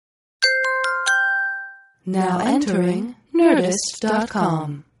Now entering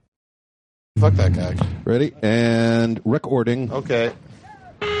Nerdist.com. Fuck that guy. Ready? And recording. Okay.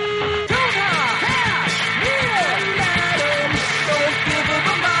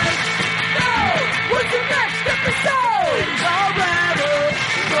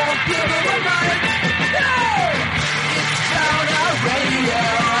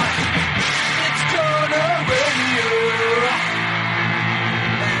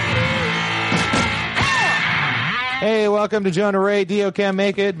 Hey, welcome to Jonah Ray. Dio can't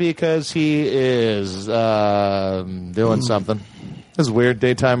make it because he is doing something. This is weird.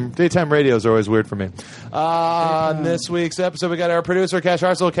 Daytime radio is always weird for me. On this week's episode, we got our producer, Cash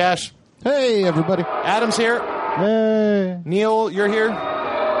Arcel. Cash. Hey, everybody. Adam's here. Hey. Neil, you're here.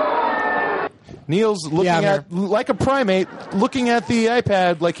 Neil's looking at, like a primate, looking at the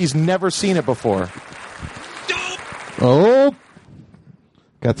iPad like he's never seen it before. Oh.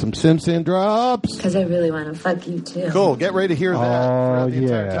 Got some Simpson drops. Because I really want to fuck you, too. Cool. Get ready to hear that throughout the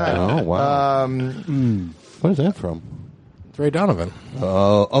entire time. Oh, wow. What is that from? It's Ray Donovan.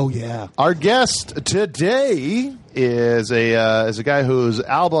 Oh, yeah. Our guest today is a guy whose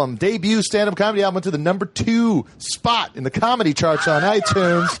album, debut stand-up comedy album, went to the number 2 spot in the comedy charts on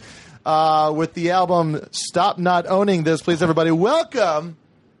iTunes with the album Stop Not Owning This. Please, everybody, welcome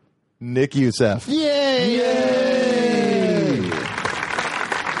Nick Youssef. Yay!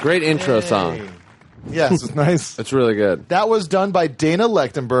 Great intro song. Yes, it's nice. It's really good. That was done by Dana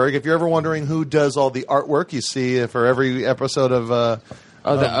Lechtenberg. If you're ever wondering who does all the artwork you see for every episode of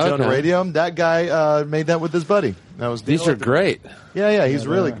Jonah Radio, that guy made that with his buddy. That was These are great. Yeah, he's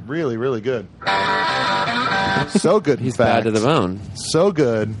really, really, really good. So good. He's bad to the bone. So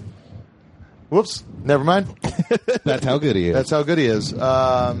good. Whoops. Never mind. That's how good he is. That's how good he is.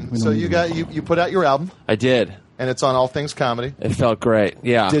 So you put out your album, I did. and it's on All Things Comedy. It felt great.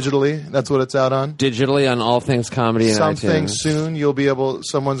 Yeah. Digitally, that's what it's out on. Digitally on All Things Comedy and Something iTunes. soon.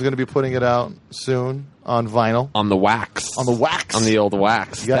 Someone's going to be putting it out soon on vinyl. On the wax. On the wax. On the old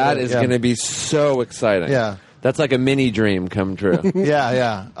wax. That is going to be so exciting. Yeah. That's like a mini dream come true.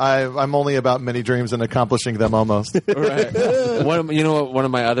 Yeah. I'm only about many dreams and accomplishing them almost. Right. You know what one of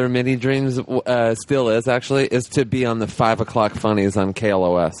my other mini dreams still is, actually, is to be on the 5 o'clock funnies on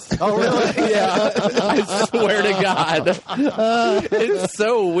KLOS. Oh, really? Yeah. I swear to God. It's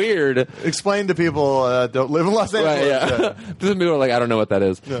so weird. Explain to people don't live in Los Angeles. Right, yeah. Some people are like, I don't know what that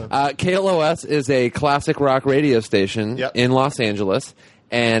is. Yeah. KLOS is a classic rock radio station in Los Angeles,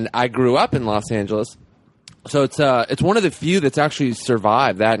 and I grew up in Los Angeles. So it's one of the few that's actually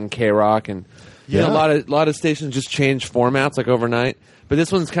survived that and K-Rock, and you know, a lot of stations just change formats like overnight, but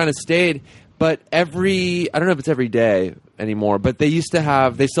this one's kind of stayed. But I don't know if it's every day anymore, but they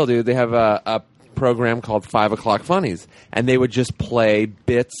still do. They have a program called 5 o'clock funnies, and they would just play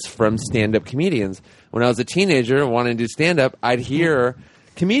bits from stand-up comedians. When I was a teenager wanting to do stand-up, I'd hear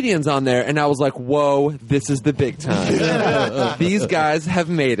comedians on there, and I was like, whoa, this is the big time. These guys have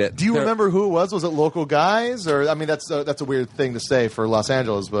made it. Do you remember who it was? Was it local guys? Or I mean, that's a weird thing to say for Los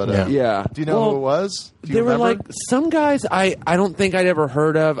Angeles, but yeah. Do you know who it was? Do you they remember? were like some guys I don't think I'd ever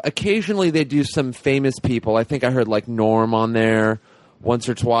heard of. Occasionally they do some famous people. I think I heard like Norm on there once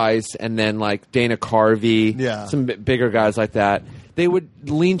or twice, and then like Dana Carvey, some bigger guys like that. They would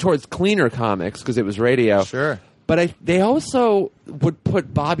lean towards cleaner comics because it was radio. Sure. But they also would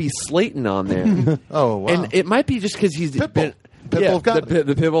put Bobby Slayton on there. Oh, wow. And it might be just because he's Pitbull. Pitbull of comedy.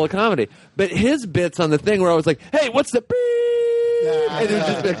 the Pitbull of comedy. But his bits on the thing where I was like, hey, what's the beep? And it was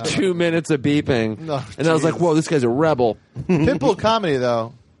just like 2 minutes of beeping. Oh, and I was like, whoa, this guy's a rebel. Pitbull comedy,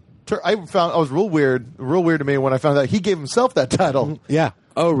 though. I was real weird to me when I found out he gave himself that title. Yeah.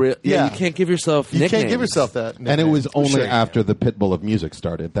 Oh, really? Yeah. You can't give yourself nicknames. You can't give yourself that nickname. And it was only Sure. after the Pitbull of music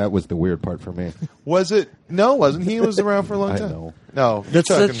started. That was the weird part for me. Was it? No, it wasn't. He was around for a long I time. know. No, That's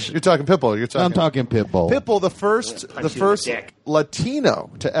you're talking Pitbull. I'm talking Pitbull. Pitbull, the first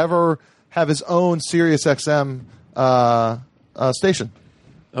Latino to ever have his own Sirius XM station.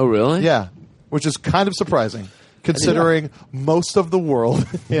 Oh, really? Yeah, which is kind of surprising considering most of the world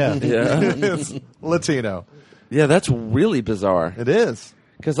Yeah. is Latino. Yeah, that's really bizarre. It is.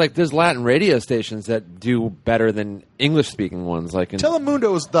 Because like there's Latin radio stations that do better than English speaking ones. Like in,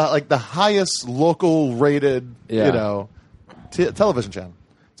 Telemundo is the highest local rated television channel.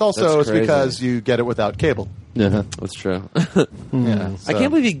 It's crazy. because you get it without cable. Uh-huh. That's true. Yeah, I can't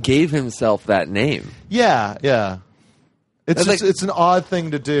believe he gave himself that name. Yeah. It's That's it's an odd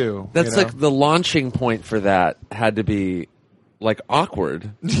thing to do. That's you know? like the launching point for that had to be like awkward.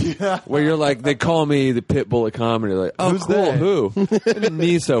 Where you're like, they call me the pit bull of comedy. Like, oh, Who's cool, they? who?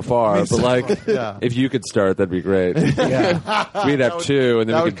 Me so far, but like, if you could start, that'd be great. Yeah. We'd have two, and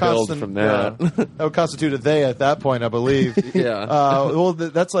then That we would could build constant- from that. That would constitute a they at that point, I believe. Yeah. Well,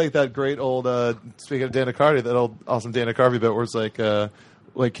 that's like that great old. Speaking of Dana Carvey, that old awesome Dana Carvey bit where it's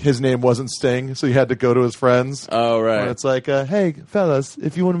like his name wasn't Sting, so he had to go to his friends. Oh, right. And it's like, hey, fellas,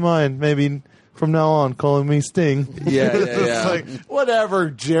 if you wouldn't mind, maybe from now on calling me Sting. Yeah, It's yeah. like, whatever,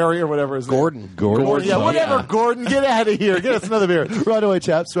 Jerry or whatever his name. Gordon. Yeah, whatever, Yeah. Gordon. Get out of here. Get us another beer. Right away,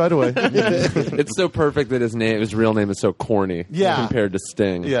 chaps. Right away. It's so perfect that his real name is so corny. Yeah. Compared to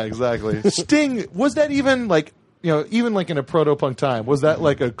Sting. Yeah, exactly. Sting, was that even like, even like in a proto-punk time, was that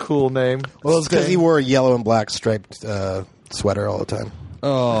like a cool name? Well, it's because Sting? he wore a yellow and black striped sweater all the time.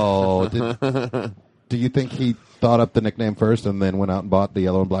 Oh, do you think he thought up the nickname first and then went out and bought the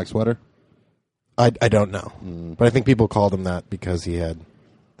yellow and black sweater? I don't know, but I think people called him that because he had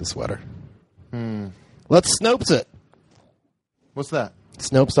the sweater. Let's Snopes it. What's that?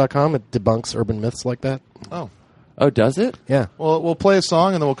 Snopes.com. It debunks urban myths like that. Oh. Oh, does it? Yeah. Well, we'll play a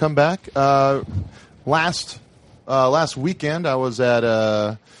song and then we'll come back. Last weekend, I was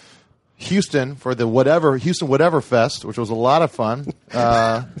at Houston for the Houston Whatever Fest, which was a lot of fun.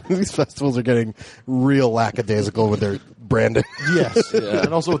 These festivals are getting real lackadaisical with their branding. Yes,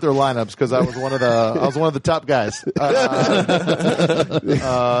 and also with their lineups because I was one of the top guys.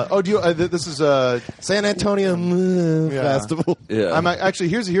 This is San Antonio Festival. Yeah. I'm actually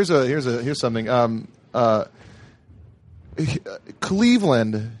here's something.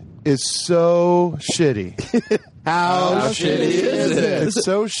 Cleveland is so shitty. How shitty is it? It's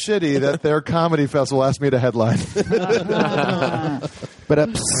so shitty that their comedy festival asked me to headline. But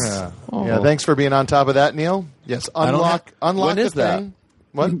Yeah, thanks for being on top of that, Neil. Yes, unlock When the is that? thing.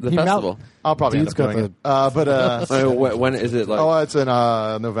 What? The festival. I'll probably end Dude's up doing it. When is it? Like, It's in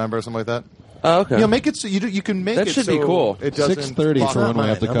November or something like that. oh, okay. Make it so you can make That it should be so cool. It doesn't 6:30 for when we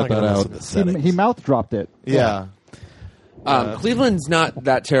have to cut that out. He mouth dropped it. Yeah. Cleveland's not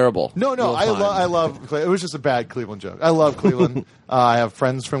that terrible. No, You'll I find. love. It was just a bad Cleveland joke. I love Cleveland. I have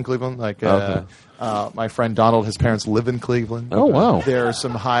friends from Cleveland. Like my friend Donald, his parents live in Cleveland. Oh, wow. There are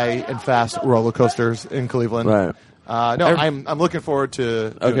some high and fast roller coasters in Cleveland. Right. I'm looking forward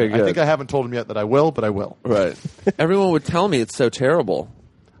to. doing Okay, it. I good. think I haven't told him yet that I will, but I will. Right. Everyone would tell me it's so terrible.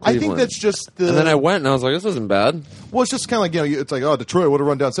 I think Cleveland. that's just the. And then I went and I was like, this isn't bad. Well, it's just kind of like it's like Detroit, what a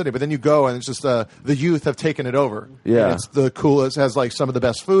rundown city. But then you go and it's just the youth have taken it over. Yeah. And it's the coolest. Has like some of the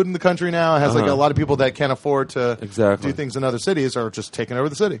best food in the country now. It has like a lot of people that can't afford to Exactly. do things in other cities are just taking over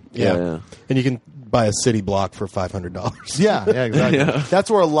the city. Yeah. And you can buy a city block for $500. Yeah, exactly. That's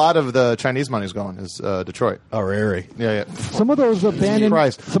where a lot of the Chinese money is going. Is Detroit. Oh, Rary. Yeah. Some of those abandoned.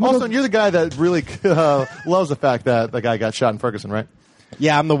 Christ. Some of Also, those, you're the guy that really loves the fact that the guy got shot in Ferguson, right?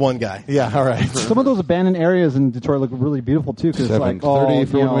 Yeah, I'm the one guy. Yeah. All right. some of those abandoned areas in Detroit look really beautiful too. Because like 7:30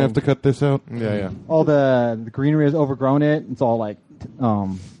 for when we have to cut this out. Yeah. all the greenery has overgrown it. It's all like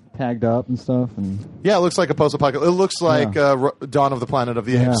tagged up and stuff. And Yeah, it looks like a post-apocalypse. It looks like Dawn of the Planet of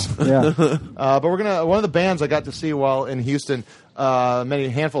the Apes. yeah. But we're gonna one of the bands I got to see while in Houston. Many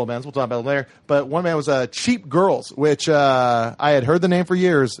handful of bands. We'll talk about it later. But one band was Cheap Girls, which I had heard the name for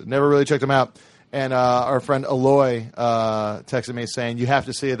years, never really checked them out. And our friend Aloy texted me saying, "You have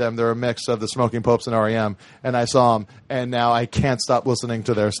to see them. They're a mix of the Smoking Popes and R.E.M." And I saw them, and now I can't stop listening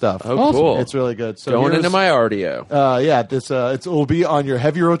to their stuff. Oh, cool. It's really good. So Going here's- into my RDO. it will be on your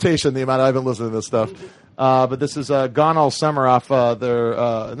heavy rotation. The amount I've been listening to this stuff. But this is Gone All Summer off their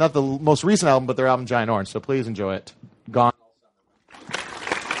not the most recent album, but their album Giant Orange. So please enjoy it. Gone.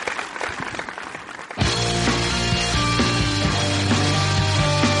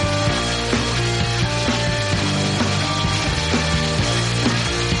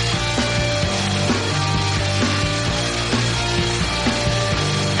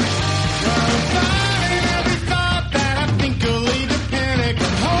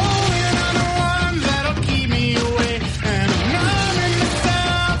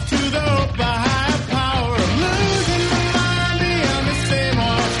 Losing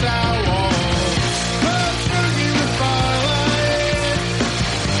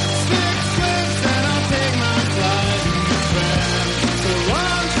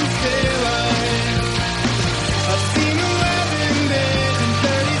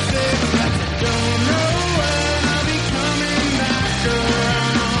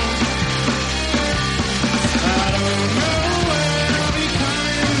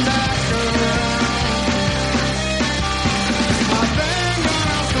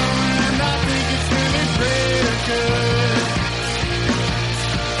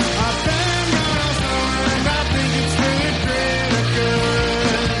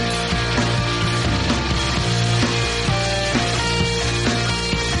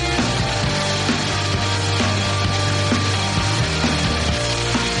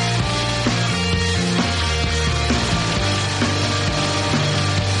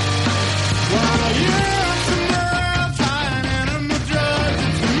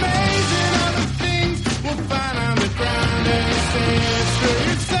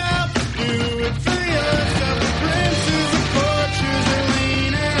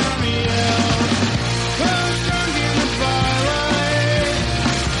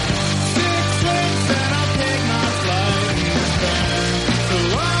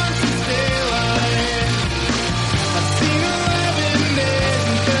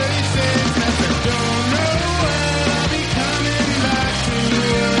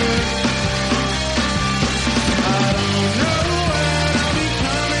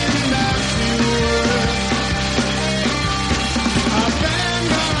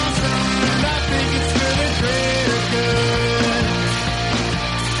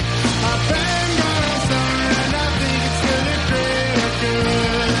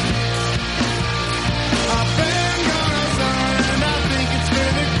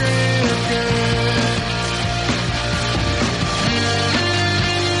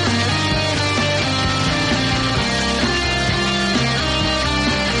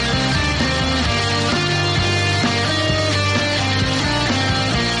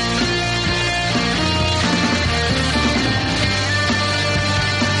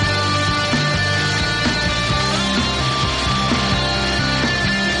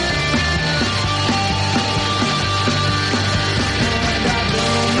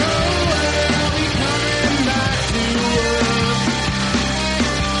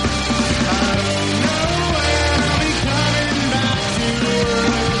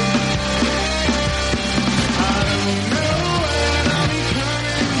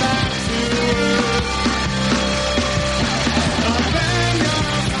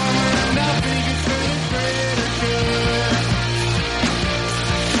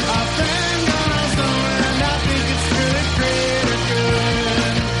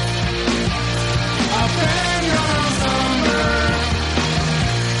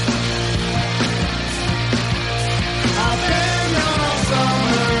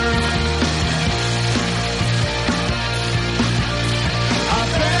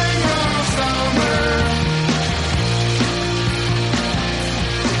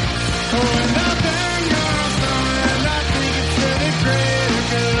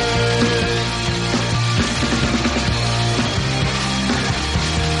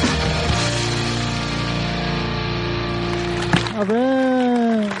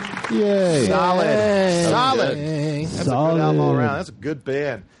Solid. Dang. That's a good album all around. That's a good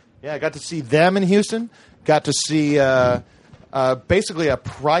band. Yeah, I got to see them in Houston. Got to see basically a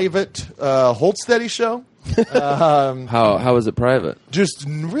private Hold Steady show. How was it private? Just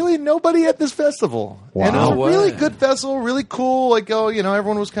really nobody at this festival. Wow. And it was a No really way. good festival, really cool. Like,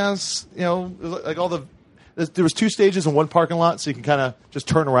 everyone was kind of, like all the. There was 2 stages in one parking lot, so you can kind of just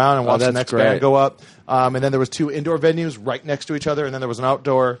turn around and watch the that's next great. band go up. And then there was 2 indoor venues right next to each other, and then there was an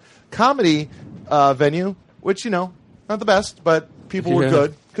outdoor comedy venue, which not the best, but people were Yeah.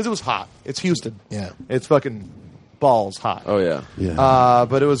 good because it was hot. It's Houston. Yeah. It's fucking balls hot. Oh yeah.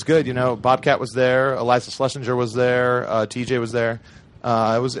 But it was good. Bobcat was there. Eliza Schlesinger was there. TJ was there.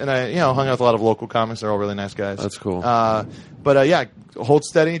 I hung out with a lot of local comics. They're all really nice guys. That's cool. But Hold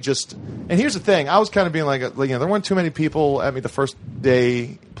Steady. And here's the thing. I was kind of being like, there weren't too many people at me the first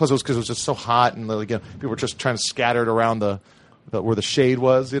day. Plus, it was because it was just so hot, and people were just trying to scatter it around the where the shade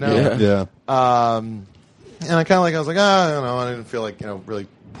was. Yeah. Yeah. And I kind of I was like, I don't know. I didn't feel like really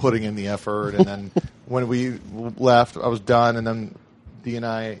putting in the effort. And then when we left, I was done. And then D and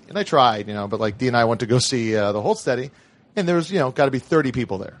I tried, but D and I went to go see the Hold Steady, and there was got to be 30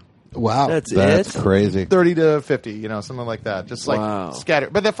 people there, Wow. That's That's it. crazy. 30 to 50, something like that, just Wow.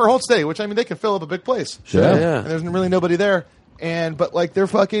 scattered. But for Hold Steady, which they can fill up a big place. Yeah. Yeah. And there's really nobody there. But they're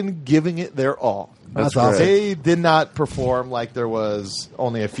fucking giving it their all. That's awesome. They did not perform like there was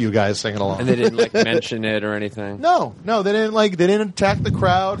only a few guys singing along. And they didn't mention it or anything. No, they didn't attack the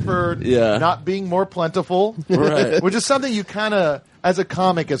crowd for Yeah. not being more plentiful, Right. which is something you kind of, as a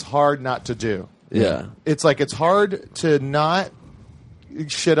comic, is hard not to do. Yeah. It's it's hard to not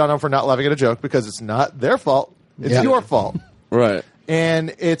shit on them for not laughing at a joke because it's not their fault; it's Yeah. your fault. Right.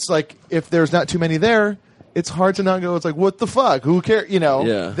 And it's if there's not too many there, it's hard to not go. It's what the fuck? Who cares?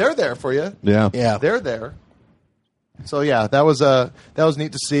 Yeah. They're there for you. Yeah. Yeah. They're there. So yeah, that was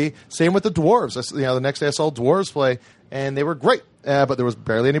neat to see. Same with the Dwarves. The next day I saw Dwarves play, and they were great. But there was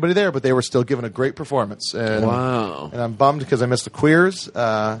barely anybody there, but they were still giving a great performance. And, Wow. And I'm bummed because I missed the Queers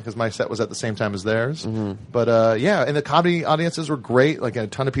because my set was at the same time as theirs. Mm-hmm. But and the comedy audiences were great. A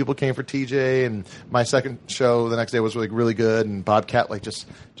ton of people came for TJ, and my second show the next day was really good. And Bobcat just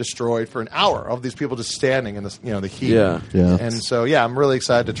destroyed for an hour of these people just standing in the heat. Yeah. Yeah. And so I'm really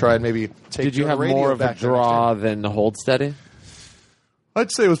excited to try and maybe take. Did you the have radio more of a back there next draw year. than the Hold Steady? I'd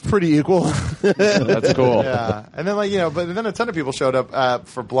say it was pretty equal. That's cool. Yeah, and then but then a ton of people showed up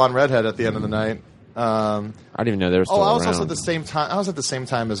for Blonde Redhead at the end of the night. I didn't even know they were still I was around. also at the same time. I was at the same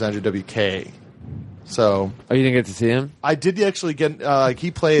time as Andrew WK. So Oh, you didn't get to see him? I did actually get.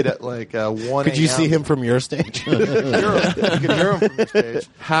 He played at 1. Could you see him from your stage? You could hear him from the stage.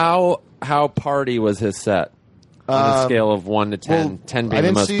 How party was his set? On a scale of 1 to 10, Well, 10 I being the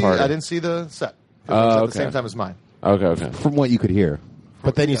didn't most see. party. I didn't see the set. 'Cause it was Oh, at the okay. same time as mine. Okay. From what you could hear.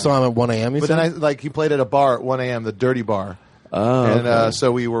 But then you saw him at 1 a.m. But then he played at a bar at 1 a.m. the Dirty Bar. Oh, And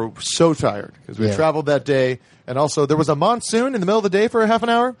so we were so tired because we Yeah. traveled that day, and also there was a monsoon in the middle of the day for a half an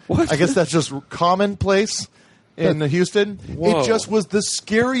hour. What? I guess that's just commonplace in Houston. Whoa. It just was the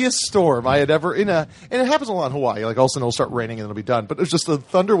scariest storm I had ever and it happens a lot in Hawaii. All of a sudden it'll start raining and it'll be done. But it was just the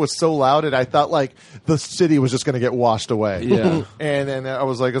thunder was so loud, and I thought the city was just going to get washed away. Yeah. And then I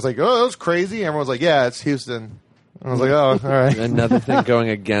was like, oh, that was crazy. And everyone was like, yeah, it's Houston. I was like, oh, all right. Another thing going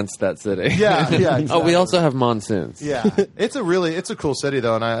against that city. Yeah, yeah. Oh, we exactly. also have monsoons. Yeah, it's a cool city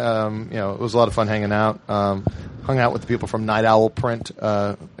though, and I, it was a lot of fun hanging out. Hung out with the people from Night Owl Print,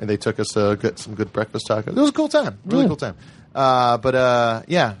 and they took us to get some good breakfast tacos. It was a cool time, really cool time. And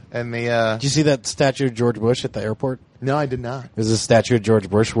the Did you see that statue of George Bush at the airport? no, I did not. There's a statue of George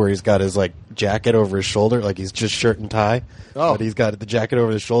Bush where he's got his jacket over his shoulder, he's just shirt and tie. Oh. But he's got the jacket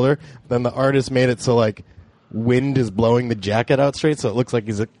over his shoulder. Then the artist made it so wind is blowing the jacket out straight, so it looks like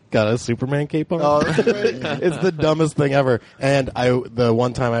he's got a Superman cape on. Oh, that's great. It's the dumbest thing ever. And I've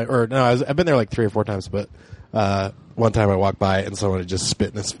been there 3 or 4 times, but one time I walked by and someone had just spit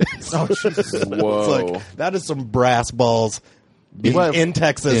in his face. Oh, Jesus. Whoa. It's that is some brass balls in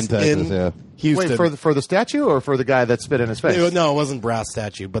Texas, In Texas, yeah. Houston. Wait, for the statue or for the guy that spit in his face? No, it wasn't brass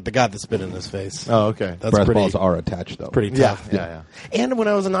statue, but the guy that spit in his face. Oh, okay. That's Brass pretty, balls are attached, though. pretty Yeah, tough. yeah. And when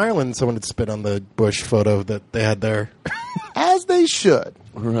I was in Ireland, someone had spit on the Bush photo that they had there. As they should.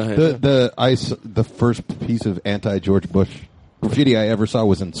 Right. The first piece of anti-George Bush graffiti I ever saw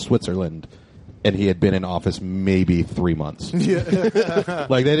was in Switzerland, and he had been in office maybe 3 months. Yeah.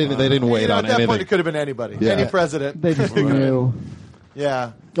 They didn't wait on at that anything. point, it could have been anybody, Yeah. any president. They just knew.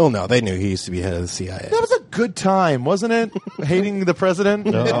 Yeah. Oh no, they knew he used to be head of the CIA. That was a good time, wasn't it? Hating the president.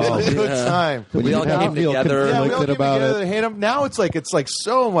 It was a good time. We all came together. Yeah, we all conflicted came about together it. to hate him. Now it's like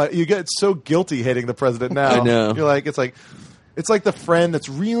so much. You get so guilty hating the president now. I know. You're like, it's it's like the friend that's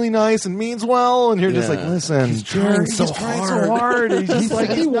really nice and means well, and you're just Yeah. like, listen, He's trying so hard. He's just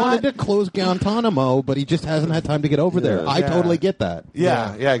like He wanted to close Guantanamo, but he just hasn't had time to get over there. I totally get that.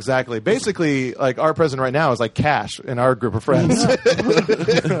 Yeah, exactly. Basically, like our president right now is like Cash in our group of friends.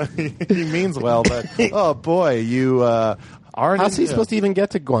 He means well, but oh boy, you aren't. How's he supposed to even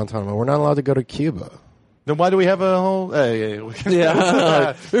get to Guantanamo? We're not allowed to go to Cuba. Then why do we have a whole?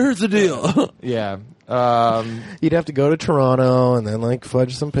 Yeah. Here's the deal. Yeah. You'd have to go to Toronto and then like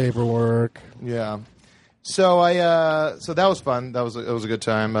fudge some paperwork. Yeah. So so that was fun. It was a good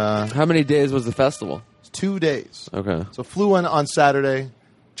time. How many days was the festival? 2 days. Okay. So flew in on Saturday,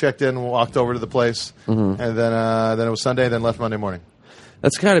 checked in, walked over to the place, and then it was Sunday, then left Monday morning.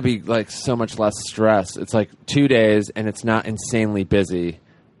 That's got to be like so much less stress. It's like 2 days and it's not insanely busy.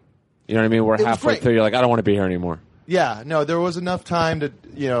 You know what I mean? We're was halfway great. through. You're like, I don't want to be here anymore. Yeah, no, there was enough time to,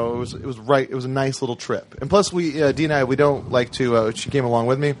 it was right. It was a nice little trip, and plus we, Dee and I, we don't like to. She came along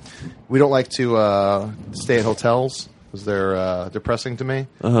with me. We don't like to stay at hotels because they're depressing to me,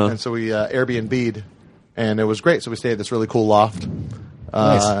 and so we Airbnb'd, and it was great. So we stayed at this really cool loft,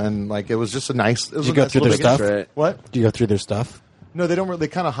 Nice. and like it was just a nice. It was Did you a go nice through little their big- stuff? Right. What? Do you go through their stuff? No, they don't. They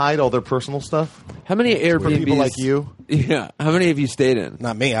kind of hide all their personal stuff. How many Airbnbs? For people like you? Yeah. How many have you stayed in?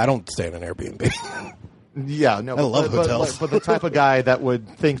 Not me. I don't stay in an Airbnb. Yeah, no, I love hotels. But the type of guy that would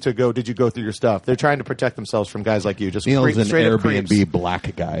think to go, did you go through your stuff? They're trying to protect themselves from guys like you. Just Neil's an straight up Airbnb creeps.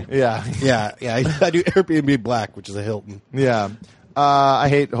 black guy. Yeah, yeah. I do Airbnb Black, which is a Hilton. yeah. I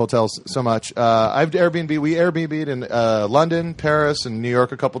hate hotels so much. I've Airbnb. We Airbnb'd in London, Paris, and New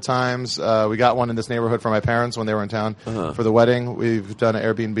York a couple times. We got one in this neighborhood for my parents when they were in town for the wedding. We've done an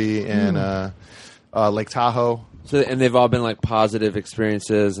Airbnb in Lake Tahoe. So, and they've all been like positive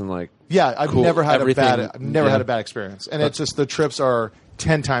experiences and like. Yeah, I've Cool. never had Everything- I've never yeah. had a bad experience, and it's just the trips are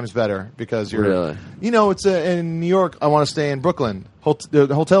 10 times better because you're. Really? It's in New York. I want to stay in Brooklyn. The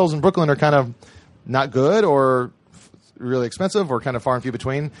hotels in Brooklyn are kind of not good or really expensive or kind of far and few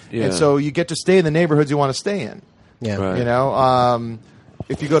between, Yeah. and so you get to stay in the neighborhoods you want to stay in. Yeah. Right.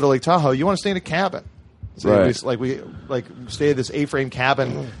 If you go to Lake Tahoe, you want to stay in a cabin. So Right. we stayed at this A-frame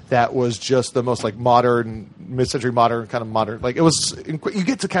cabin that was just the most like modern, mid-century modern kind of modern. Like it was, you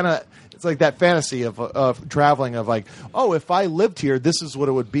get to kind of, it's like that fantasy of traveling of like, oh, if I lived here, this is what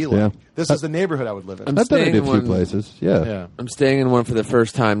it would be like. Yeah. This is the neighborhood I would live in. I'm I've done it staying in a in few one- places. Yeah. Yeah. I'm staying in one for the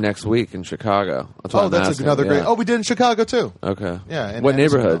first time next week in Chicago. That's what Oh, I'm that's asking. another great. Yeah. Oh, we did in Chicago too. Okay. Yeah. In What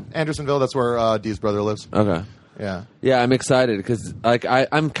Andersonville. neighborhood? Andersonville. That's where Dee's brother lives. Okay. Yeah. Yeah, I'm excited because like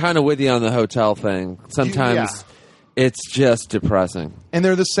I'm kind of with you on the hotel thing. Sometimes it's just depressing. And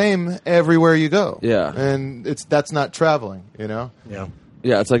they're the same everywhere you go. Yeah. And that's not traveling. Yeah.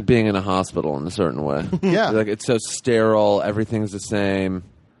 Yeah, it's like being in a hospital in a certain way. Yeah. Like it's so sterile. Everything's the same.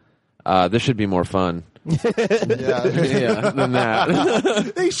 This should be more fun. Yeah. Yeah, than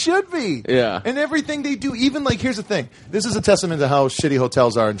that. They should be. Yeah. And everything they do, even like, here's the thing. This is a testament to how shitty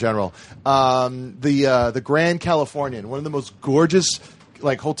hotels are in general. The Grand Californian, one of the most gorgeous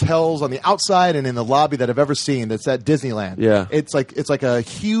like hotels on the outside and in the lobby that I've ever seen. That's at Disneyland. Yeah. It's like a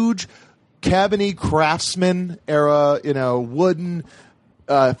huge cabiny craftsman era, wooden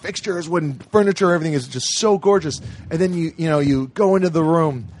fixtures, wooden furniture, everything is just so gorgeous. And then you go into the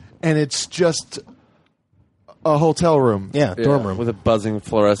room and it's just a hotel room. Yeah. Dorm Yeah, room. with a buzzing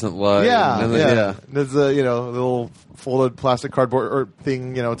fluorescent light. Yeah, and then, yeah. There's a little folded plastic cardboard or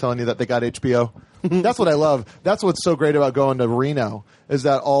thing, telling you that they got HBO. That's what I love. That's what's so great about going to Reno is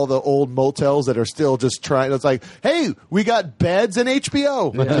that all the old motels that are still just trying. It's like, hey, we got beds and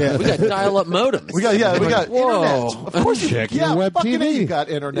HBO. Yeah. We got dial-up modems. We got Whoa. internet. Of course, Check yeah, your web fucking TV. A, you got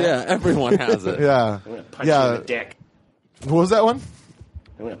internet. Yeah, everyone has it. yeah, Punch you in the dick. What was that one?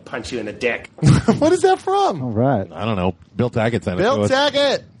 I'm gonna punch you in the dick. What is that from? All right. I don't know. Bill Tackett sent it Bill to us.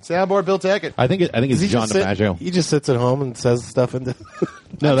 Tackett, soundboard. Bill Tackett. I think it's John DiMaggio. He just sits at home and says stuff into.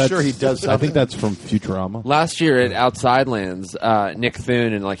 No, that's sure he does I think something. that's from Futurama. Last year at Outside Lands, Nick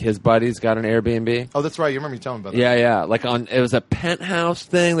Thune and like his buddies got an Airbnb. Oh, that's right. You remember you telling me about that? Yeah. Like it was a penthouse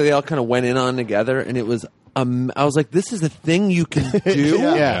thing that they all kind of went in on together, and it was. I was like, this is a thing you can do.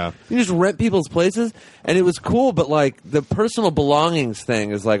 Yeah. You just rent people's places, and it was cool. But like the personal belongings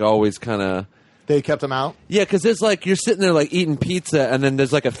thing is like always kind of. They kept him out. Yeah, because it's like you're sitting there like eating pizza, and then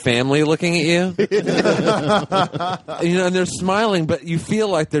there's like a family looking at you, and they're smiling, but you feel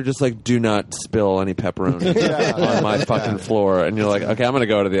like they're just like, "Do not spill any pepperoni on my fucking floor," and you're like, "Okay, I'm gonna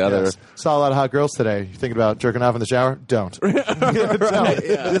go to the other." Yes. Saw a lot of hot girls today. You thinking about jerking off in the shower? Don't. Don't.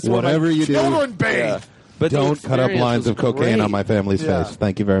 This one, Whatever you do, children bathe. Yeah. But the don't cut up experience lines was of cocaine great. on my family's Yeah. face.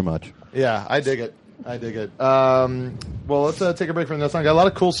 Thank you very much. Yeah, I dig it. Well, let's take a break from that song. Got a lot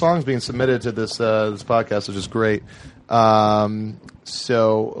of cool songs being submitted to this podcast, which is great.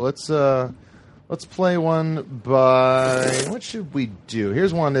 So let's play one by, what should we do?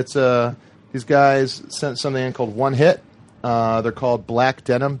 Here's one that's these guys sent something in called One Hit. They're called Black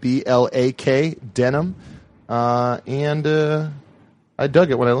Denim, BLAK Denim, and I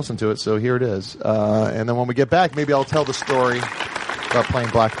dug it when I listened to it, so here it is. And then when we get back, maybe I'll tell the story about playing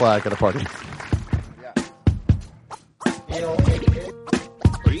Black Flag at a party.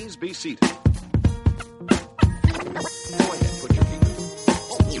 Please be seated. Go ahead, put your feet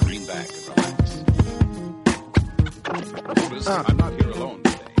up. Lean back and relax. Notice I'm not here alone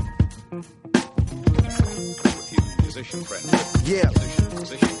today. With you, musician friends. Yeah.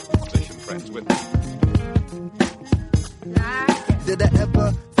 Musician friends with me. Did I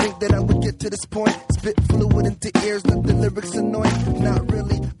ever think that I would get to this point? Spit fluid into ears, let the lyrics annoying. Not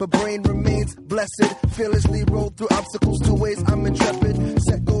really, but brain remains blessed. Fearlessly roll through obstacles two ways. I'm intrepid.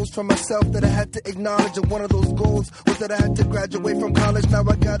 Set goals for myself that I had to acknowledge. And one of those goals was that I had to graduate from college. Now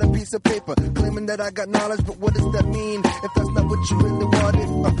I got a piece of paper claiming that I got knowledge. But what does that mean if that's not what you really wanted?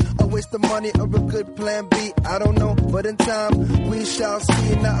 A waste of money or a good plan B? I don't know, but in time we shall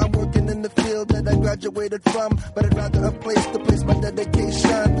see. Now I'm working in the field that I graduated from, but I'd rather a place to place my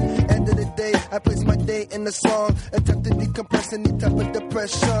dedication. End of the day, I place my day in the song, attempt to decompress any type of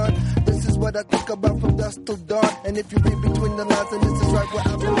depression. This is what I think about from dusk till dawn, and if you read between the lines, then this is right where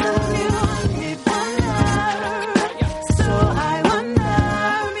I belong. So I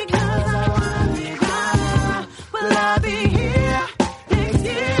wonder, because I want to be gone, will I be here next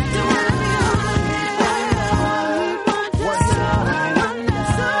year? So I wonder,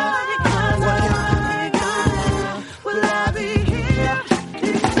 so because I want to be gone, will I be here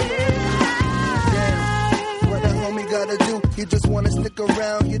next year? What a homie gotta do, he just wanna stick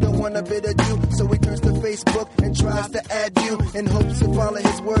around, he don't want a bit of you, so he turns to Facebook and tries to add you in hopes to follow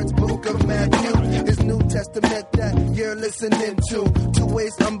his words, Book of Matthew, his New Testament that you're listening to. Two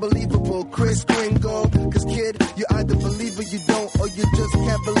ways unbelievable, Chris Kringle. Cause kid, you either believe or you don't, or you just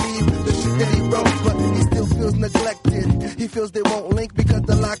can't believe the shit that he wrote, but he still feels neglected. He feels they won't link because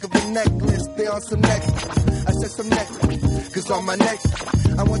the lack of a necklace. They on some neck. I said some neck, cause on my neck,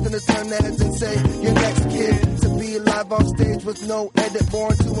 I want them to turn their heads and say, you're next, kid. To be live on stage with no edit,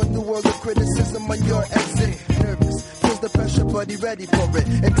 born to a new world of criticism on your exit. Nervous, feels the pressure, but he ready for it.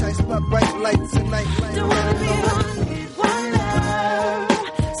 Enticed by bright lights and night lights. Don't wanna be wonder,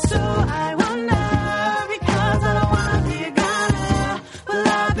 so I wonder, because I don't wanna be gone. Will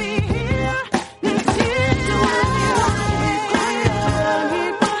I be here next year? Don't wanna be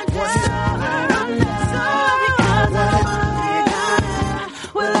wonder, so I wonder, so because I don't wanna be gone.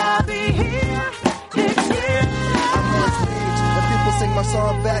 Will I be here next year? I'm on stage, and people sing my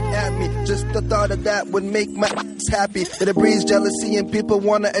song back at me. Just the thought of that would make my ass happy. It breeds jealousy and people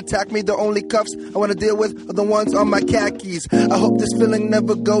wanna attack me. The only cuffs I wanna deal with are the ones on my khakis. I hope this feeling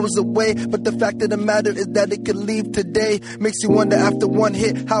never goes away, but the fact of the matter is that it could leave today. Makes you wonder after one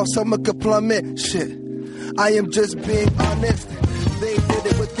hit how someone could plummet. Shit, I am just being honest. They did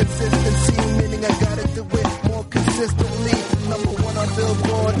it with consistency, meaning I gotta do it more consistently. Number one on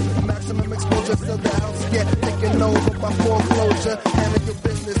Billboard, maximum exposure, so the house get taken over by foreclosure. Handle your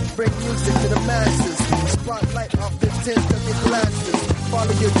business, bring music to the masses. Spotlight off the tint of your glasses.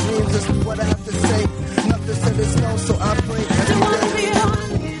 Follow your dreams, this is what I have to say. Nothing said in stone, so I pray every day.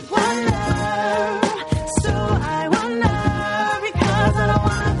 So I wonder, because I don't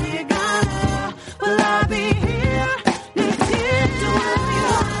wanna be gone. Will I be here next year? Don't wanna be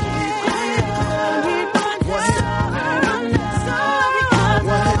wonder, so I wonder, so because I don't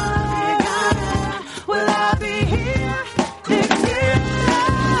wanna be gone. Will I be here next year?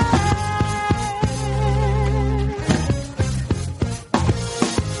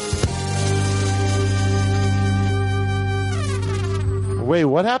 Wait,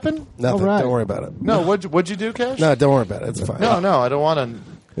 what happened? Nothing. All right. Don't worry about it. No, what'd you do, Cash? No, don't worry about it. It's fine. No, I don't want to.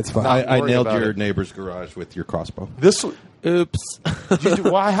 It's fine. I worry nailed about your it. neighbor's garage with your crossbow. This. Oops.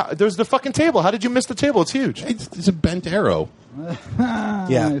 Why? There's the fucking table. How did you miss the table? It's huge. It's a bent arrow.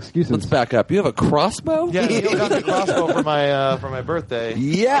 Yeah. Excuses. Let's back up. You have a crossbow? Yeah, I got the crossbow for my birthday.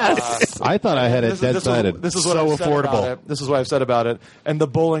 Yes. I thought I had it dead-sided. This is what So I've said affordable. about it. This is what I've said about it. And the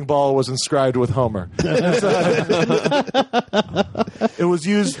bowling ball was inscribed with Homer. It was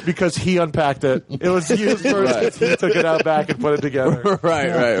used because he unpacked it. It was used first. He took it out back and put it together.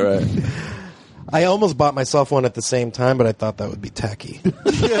 Right. I almost bought myself one at the same time, but I thought that would be tacky. Look,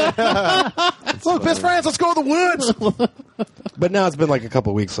 best friends, let's go to the woods. But now it's been like a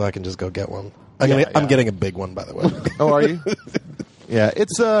couple weeks, so I can just go get one. I'm getting a big one, by the way. Oh, are you? Yeah,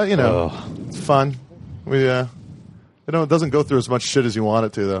 it's it's fun. It doesn't go through as much shit as you want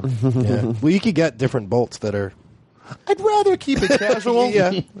it to, though. Yeah. Well, you could get different bolts that are I'd rather keep it casual.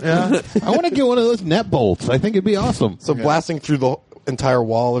 Yeah. I want to get one of those net bolts. I think it'd be awesome. So blasting through the entire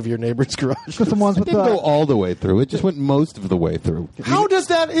wall of your neighbor's garage. Just the ones It with didn't go the. all the way through. It just went most of the way through. How does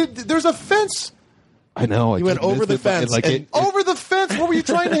that? There's a fence I know. You went over the fence and- over the fence. What were you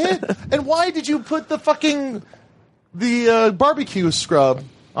trying to hit? And why did you put the fucking barbecue scrub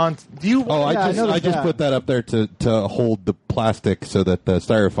on? Do you? Oh, Yeah, I I noticed just that. put that up there to hold the plastic so that the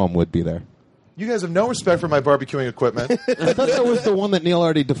styrofoam would be there. You guys have no respect for my barbecuing equipment. I thought that was the one that Neil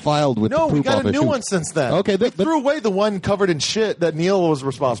already defiled with No, the we poop got off a his new shoe. one since then. Okay, we but- threw away the one covered in shit that Neil was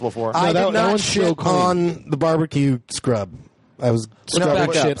responsible for. I that did not one's so shit clean. on the barbecue scrub. I was scrubbing Back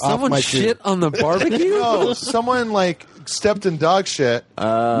up. shit off Someone my shoe. shit on the barbecue? No, someone stepped in dog shit,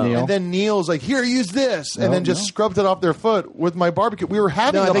 Neil. and then Neil's like, "Here, use this," and then just scrubbed it off their foot with my barbecue. We were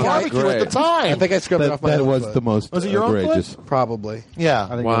having No, I a think barbecue at the Great. time. I think I scrubbed it off my That own was foot. the most Was it your own foot? outrageous. Probably. Yeah,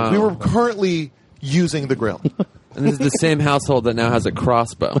 think Wow. we were currently using the grill. And this is the same household that now has a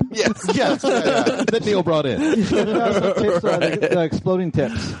crossbow. yes, yeah. That Neil brought in. Tips, the exploding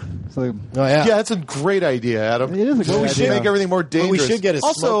tips. So Oh yeah. Yeah, that's a great idea, Adam. It is a great We should idea. make everything more What dangerous. we should get is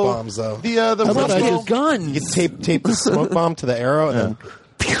also, smoke bombs, though. The about I crossbow- just- Guns. You can tape the smoke bomb to the arrow and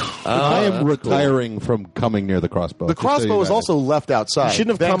then I am retiring from coming near the crossbow. The just so you crossbow was guys- also left outside. You shouldn't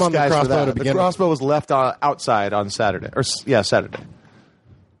have Thanks, come on the guys, for crossbow that. to begin The with. crossbow was left outside on Saturday. Saturday.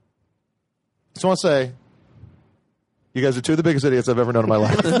 Just want to say, you guys are two of the biggest idiots I've ever known in my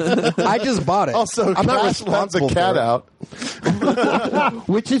life. I just bought it. Also, I'm not Cash lets responsible a cat for it. out.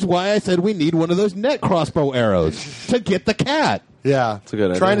 Which is why I said we need one of those net crossbow arrows to get the cat. Yeah, a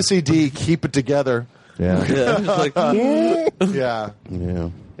good idea. Trying to see D keep it together. Yeah. Yeah, it's like, Yeah, Yeah.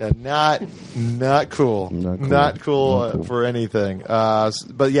 yeah, not cool, Not cool. Not cool. For anything.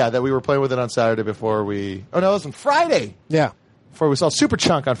 But yeah, that we were playing with it on Saturday before we. Oh no, it was on Friday. Yeah. Before we saw Super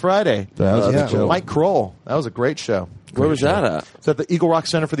Chunk on Friday. That was a Yeah. good show. Mike Kroll. That was a great show. where was that at? It's at the Eagle Rock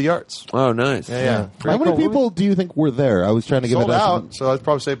Center for the Arts. Oh, nice. Yeah. How many people do you think were there? I was trying to give Sold it out, so I'd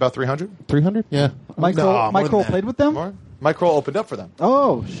probably say about 300. 300? Yeah. Mike No, Kroll, more Mike than Kroll that. played with them. More? Mike Kroll opened up for them.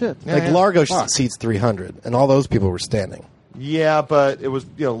 Oh shit! Like Largo seats 300, and all those people were standing. Yeah, but it was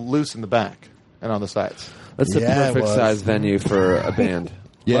loose in the back and on the sides. That's the Yeah, it perfect was. size venue for a band.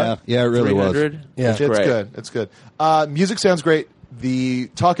 Yeah. What? Yeah, it really was. 300? Yeah. It's Great. good. It's good. Music sounds great. The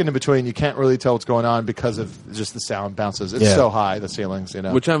talking in between, you can't really tell what's going on because of just the sound bounces. It's Yeah. so high, the ceilings,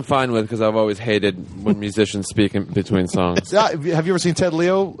 Which I'm fine with because I've always hated when musicians speak in between songs. Yeah, have you ever seen Ted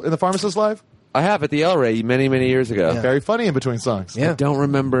Leo in The Pharmacist live? I have at the El Rey many, many years ago. Very funny in between songs. Yeah. I don't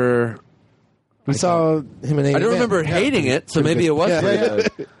remember. We saw him and Amy I don't Mann. remember hating it, so maybe it was Yeah. pretty Yeah,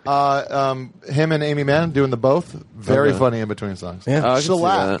 yeah. good. Him and Amy Mann doing the both. Very Okay. funny in between songs. Yeah. Oh, I can see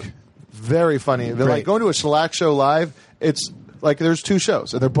Shellac. that. Very funny. They're like Great. going to a Shellac show live. It's like there's two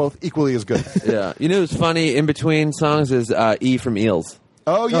shows, and they're both equally as good. Yeah. You know what's funny in between songs is E from Eels.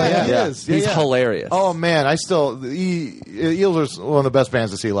 Oh yeah, yeah. he Yeah. is. Yeah, He's yeah. hilarious. Oh man, Eels are one of the best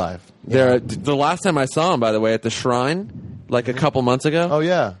bands to see live. The last time I saw him, by the way, at the Shrine, like a couple months ago, Oh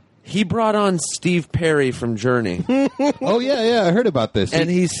yeah. he brought on Steve Perry from Journey, Oh, yeah, I heard about this. and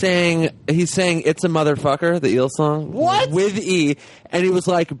he sang "It's a Motherfucker," the Eel song, with E, and he was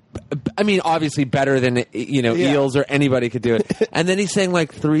like, I mean, obviously better than Eels or anybody could do it, and then he sang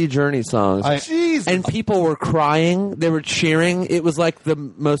like 3 Journey songs, Jeez. and people were crying, they were cheering. It was like the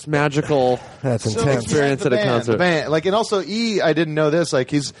most magical That's So intense. experience the at a band, concert. the band. Like, and also E, I didn't know this. Like,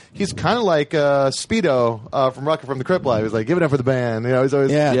 he's kind of like Speedo from Rocket from the Crypt Live. He's like, give it up for the band. He's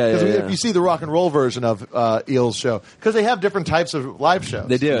always Yeah. Yeah, 'cause yeah. if you see the rock and roll version of Eels show, because they have different types of live shows.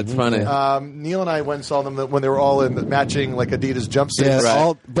 They do. It's funny. Neil and I went and saw them when they were all in matching like Adidas jumpsuits. Yeah,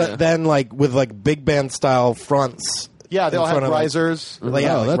 Right. but then like with like big band style fronts. Yeah, they in all have front of, like- risers. Like,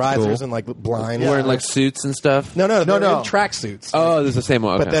 yeah, Oh, like that's risers cool. and like blind. Wearing like suits and stuff. no, they're no. in tracksuits. Oh, this is the same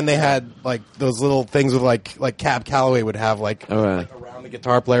one. But Okay. then they had like those little things with like Cab Calloway would have like, Okay. like around the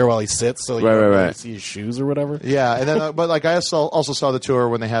guitar player while he sits, so you Right, don't right, really right. see his shoes or whatever. Yeah, and then but like I also saw the tour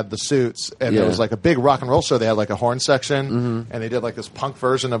when they had the suits, and Yeah. it was like a big rock and roll show. They had like a horn section, and they did like this punk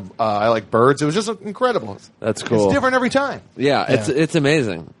version of I Like Birds. It was just incredible. That's cool. It's different every time. Yeah, it's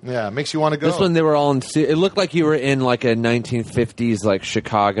amazing. Yeah, it makes you want to go. This one, they were all in. It looked like you were in like a 1950s like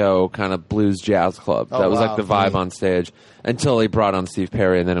Chicago kind of blues jazz club. Oh, That was wow. like the vibe on stage until he brought on Steve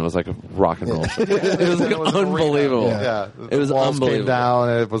Perry, and then it was like a rock and roll. show. It was like It was an unbelievable. arena. Yeah, It was the walls unbelievable. Came down,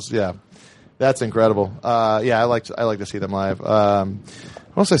 and it was that's incredible. Yeah, I like to see them live.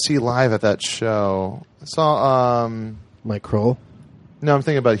 What else I see live at that show? I saw. Mike Kroll. No, I'm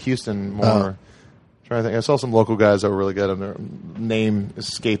thinking about Houston more. Oh. Trying to think. I saw some local guys that were really good, and their name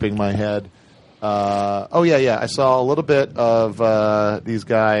escaping my head. I saw a little bit of these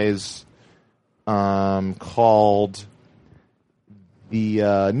guys. called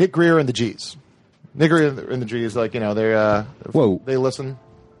the Nick Greer and the G's. Nick Greer and the G's, like, you know, they listen.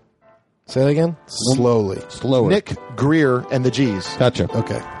 Say that again? Slowly. Slower. Nick Greer and the G's. Gotcha.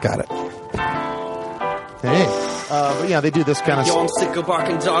 Okay, got it. Hey. But yeah, they do this kind of Yo, I'm sick of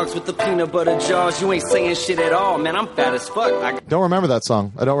barking dogs with the peanut butter jaws. You ain't saying shit at all, man. I'm fat as fuck. Don't remember that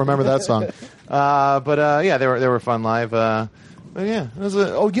song. I don't remember that song. But yeah, they were fun live. But yeah, it was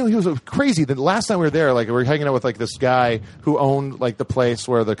he was crazy. The last time we were there, like we were hanging out with like this guy who owned like the place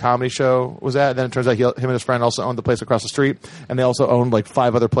where the comedy show was at. And then it turns out him and his friend also owned the place across the street, and they also owned like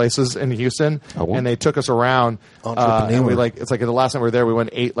 5 other places in Houston. And they took us around. And we it's like the last time we were there, we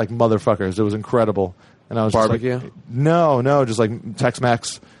went and ate like motherfuckers. It was incredible. And I was barbecue? Just like, no, just like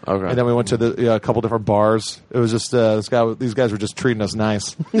Tex-Mex. Okay. And then we went to a couple different bars. It was just these guys were just treating us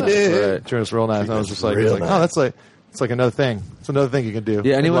nice. Treating us real nice. And I was just like, oh, that's like. It's like another thing. It's another thing you can do.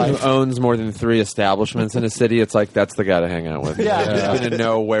 Yeah, anyone who owns more than 3 establishments in a city, it's like that's the guy to hang out with. Yeah. He's going to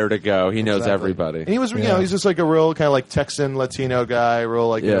know where to go. He knows everybody. And he was, you know, he's just like a real kind of like Texan Latino guy, real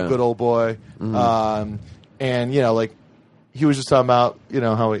like you know, good old boy. Mm-hmm. And you know, like he was just talking about, you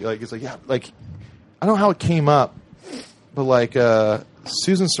know, how he's like, yeah, like I don't know how it came up, but like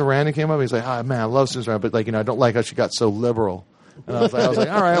Susan Sarandon came up. He's like, oh man, I love Susan Sarandon, but like, you know, I don't like how she got so liberal. And I was like,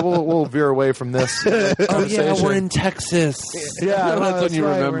 all right, we'll veer away from this. Oh yeah, we're in Texas. Yeah, that's when you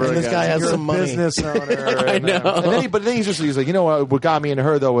remember. And this guy has some money. Business owner. I know. And then he's like, you know what got me into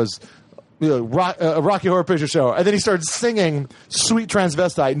her though was Rocky Horror Picture Show, and then he started singing "Sweet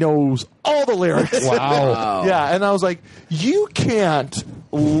Transvestite," knows all the lyrics. Wow. Yeah, and I was like, you can't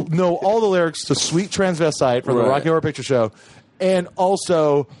know all the lyrics to "Sweet Transvestite" from the Rocky Horror Picture Show, and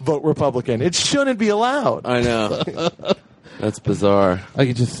also vote Republican. It shouldn't be allowed. I know. That's bizarre. I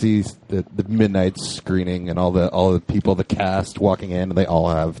could just see the midnight screening and all the people, the cast walking in, and they all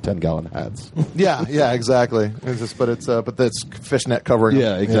have 10-gallon hats. Yeah, exactly. It's just, but that's fishnet covering.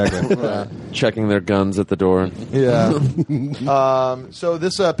 Yeah, exactly. Checking their guns at the door. Yeah. So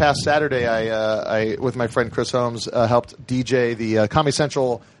this past Saturday, I with my friend Chris Holmes helped DJ the Comedy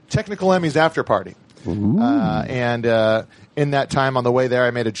Central Technical Emmys after party. And in that time on the way there, I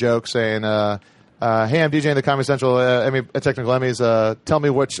made a joke saying. Hey, I'm DJing the Comedy Central Technical Emmys. Tell me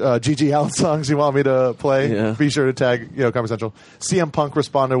which G.G. Allen songs you want me to play. Yeah. Be sure to tag Comedy Central. CM Punk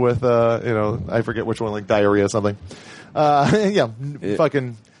responded with I forget which one, like diarrhea or something.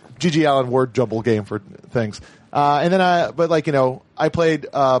 Fucking G.G. Allen word jumble game for things. And then I played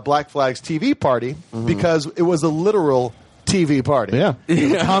Black Flag's TV party because it was a literal TV party. Yeah.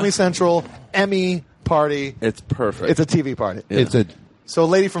 Comedy Central Emmy party. It's perfect. It's a TV party. Yeah. So a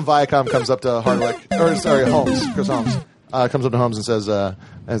lady from Viacom comes up to Holmes, Chris Holmes, comes up to Holmes and says,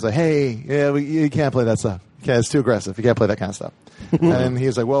 hey, you can't play that stuff. It's too aggressive. You can't play that kind of stuff. And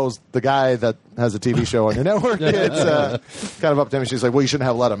he's like, well, it's the guy that has a TV show on your network. It's kind of up to him. And she's like, well, you shouldn't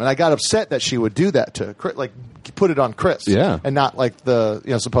have let him. And I got upset that she would do that to, like, put it on Chris. Yeah. And not like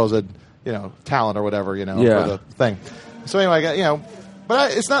the, supposed, talent or whatever, for the thing. So anyway, I got,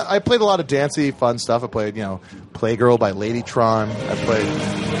 but it's not. I played a lot of dancey, fun stuff. I played, Playgirl by Ladytron. I played.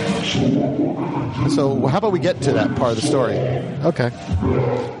 So how about we get to that part of the story? Okay.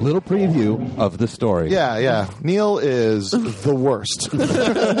 Little preview of the story. Yeah. Neil is the worst.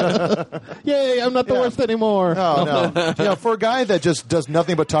 Yay! I'm not the worst anymore. No. For a guy that just does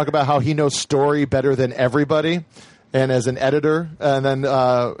nothing but talk about how he knows story better than everybody, and as an editor, and then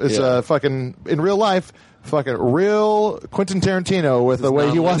is fucking in real life. Fucking real Quentin Tarantino with the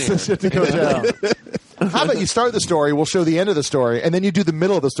way he wants this shit to go down. How about you start the story, we'll show the end of the story, and then you do the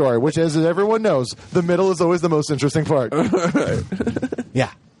middle of the story, which, as everyone knows, the middle is always the most interesting part.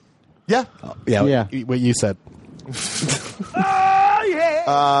 Yeah. Yeah? Yeah. What you said. I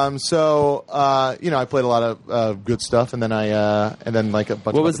played a lot of good stuff, and then a bunch of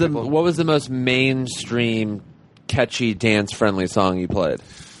people. What was the most mainstream, catchy, dance-friendly song you played?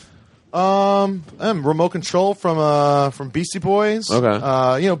 Remote Control from Beastie Boys. Okay.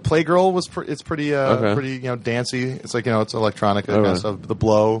 Playgirl was pretty dancey. It's like it's electronic kind of stuff. The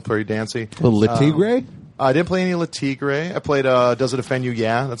Blow, pretty dancey. Le Tigre? I didn't play any Le Tigre. I played Does It Offend You?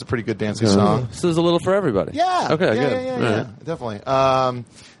 Yeah, that's a pretty good dancey song. So there's a little for everybody. Yeah. Okay. Yeah, definitely. And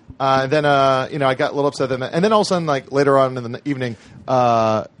then I got a little upset. And then all of a sudden, like later on in the evening,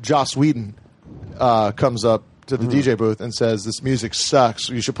 Joss Whedon comes up to the DJ booth and says, "This music sucks.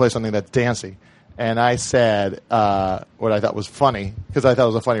 You should play something that's dancey." And I said what I thought was funny because I thought it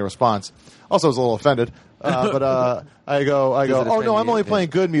was a funny response. Also, I was a little offended, but I go. Oh no, I'm only playing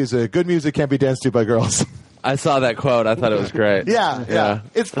good music. Good music can't be danced to by girls. I saw that quote. I thought it was great. Yeah.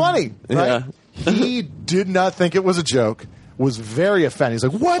 It's funny, right? Yeah. He did not think it was a joke. Was very offended. He's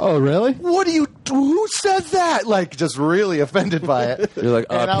like, "What? Oh, really? What are you who says that? Like, just really offended by it. You're like,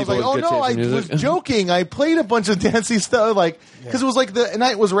 and I was people like, oh with good no, taste I in music. was joking. I played a bunch of dancey stuff, like, because it was like the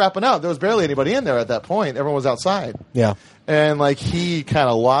night was wrapping up. There was barely anybody in there at that point. Everyone was outside. Yeah. And like he kind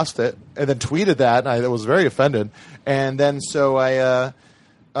of lost it, and then tweeted that, and I was very offended. And then so I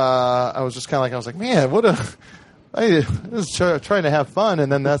was just kind of like, I was like, man, I was trying to have fun,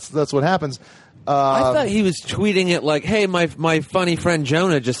 and then that's what happens. I thought he was tweeting it like, "Hey, my funny friend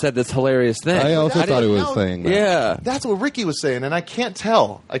Jonah just said this hilarious thing." I also thought he was saying that. Yeah, that's what Ricky was saying, and I can't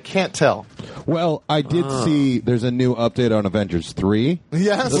tell. Well, I did see there's a new update on Avengers 3.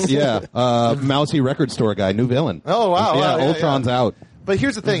 Yes. Yeah. Mousy record store guy, new villain. Oh, wow. Yeah, Wow, Ultron's out. But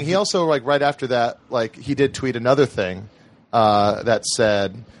here's the thing. He also, like, right after that, like, he did tweet another thing that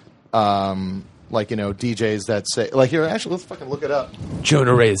said, like, you know, DJs that say, like, here, actually, let's fucking look it up.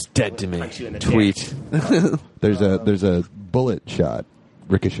 Jonah Ray is dead to me. Tweet. There's a bullet shot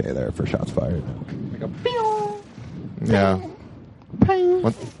ricochet there for shots fired. Yeah.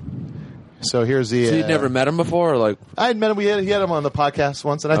 What? So here's the. So you'd never met him before, or like? I had met him. He had him on the podcast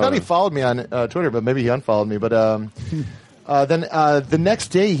once, and I thought he followed me on Twitter, but maybe he unfollowed me. But then the next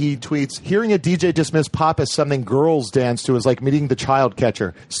day he tweets, "Hearing a DJ dismiss pop as something girls dance to is like meeting the child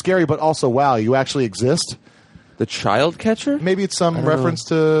catcher. Scary, but also wow, you actually exist." The child catcher? Maybe it's some reference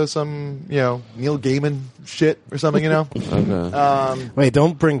to some, you know, Neil Gaiman shit or something, you know. Okay. Wait,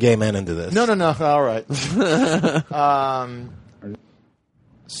 don't bring gay men into this. No. All right.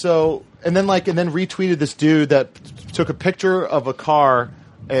 So, and then retweeted this dude that took a picture of a car,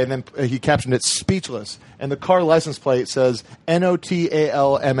 and then he captioned it "speechless," and the car license plate says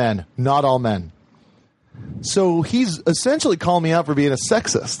 "NOTALMN," not all men. So he's essentially calling me out for being a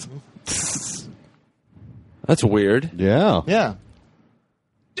sexist. That's weird. Yeah. Yeah.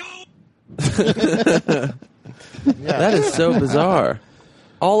 That is so bizarre.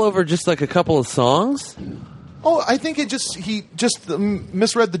 All over just like a couple of songs? Oh, I think he just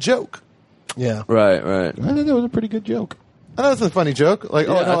misread the joke. Yeah. Right. I think that was a pretty good joke. I know it's a funny joke. Like,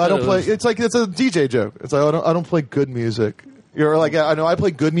 Yeah, oh no, I I don't thought it play. was- It's like it's a DJ joke. It's like, I don't play good music. You're like, I know I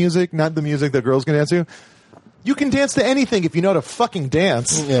play good music, not the music that girls can dance to. You can dance to anything if you know how to fucking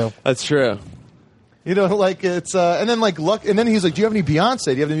dance. Yeah. That's true. You know, like it's and then like luck, and then he's like, "Do you have any Beyonce?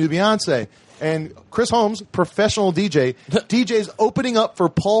 Do you have any new Beyonce?" And Chris Holmes, professional DJ, DJ's opening up for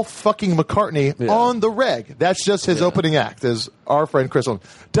Paul fucking McCartney on the reg. That's just his opening act. Is our friend Chris Holmes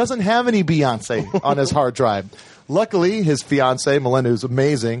doesn't have any Beyonce on his hard drive. Luckily, his fiance Melinda, who's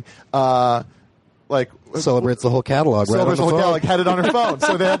amazing, like celebrates the whole catalog. Celebrates the whole phone. catalog, had it on her phone,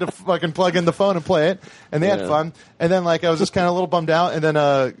 so they had to fucking plug in the phone and play it, and they had fun. And then like I was just kind of a little bummed out, and then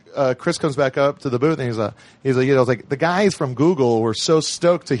Chris comes back up to the booth, and he's like, you know, I was like, the guys from Google were so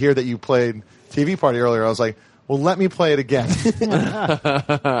stoked to hear that you played TV Party earlier. I was like, well, let me play it again.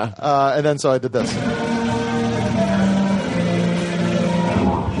 And then so I did this.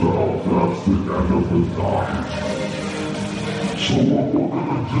 So what we're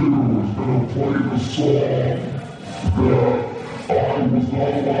gonna do is gonna play the song that I was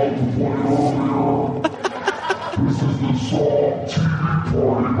not allowed to play earlier. This is the song TV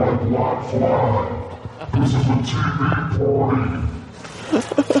Party by Black Flag. This is a TV party.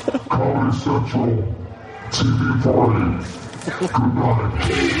 Comedy Central. TV Party. Good night.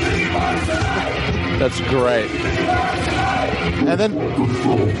 That's great. And then,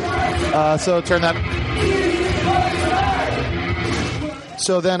 so turn that.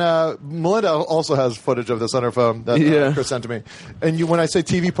 So then, Melinda also has footage of this on her phone that Chris sent to me. And when I say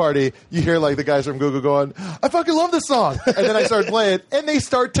TV Party, you hear like the guys from Google going, "I fucking love this song," and then I start playing it, and they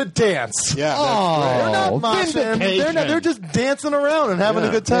start to dance. Yeah, they're not moshing. They're just dancing around and having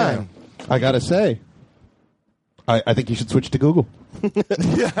a good time. I gotta say, I think you should switch to Google. I'm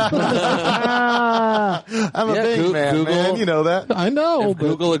a big man, you know that. I know. If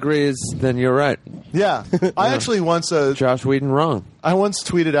Google agrees, then you're right. Yeah. I actually once... Josh Whedon wrong. I once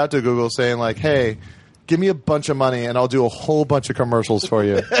tweeted out to Google saying like, hey, give me a bunch of money and I'll do a whole bunch of commercials for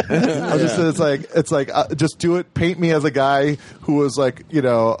you. It's like just do it. Paint me as a guy who was like, you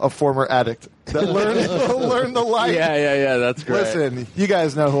know, a former addict that learned the life. Yeah. That's great. Listen, you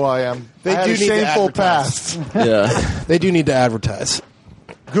guys know who I am. They I had do a need to shameful advertise. past. Yeah. They do need to advertise.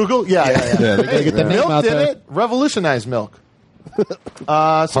 Google, yeah. Yeah, they gotta get the name Milk out did there. it. Revolutionized milk.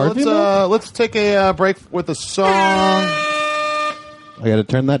 So let's take a break with a song. I gotta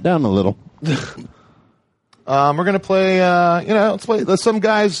turn that down a little. We're gonna play. Let's play. There's some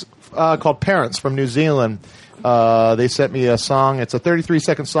guys called Parents from New Zealand. They sent me a song. It's a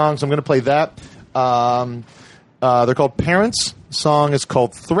 33-second song, so I'm gonna play that. They're called Parents. Song is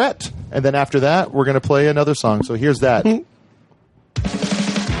called Threat, and then after that, we're gonna play another song. So here's that.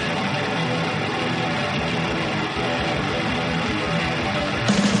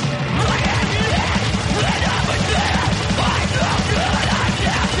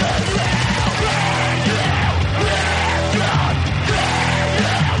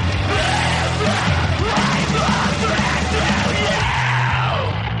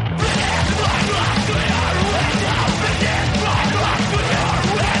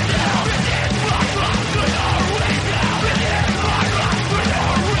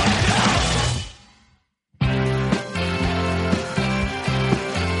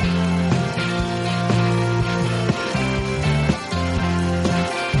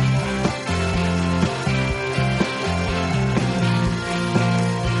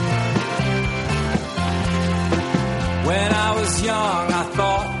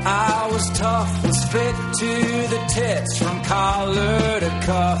 fit to the tits from collar to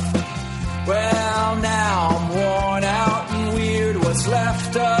cuff. Well, now I'm worn out and weird. What's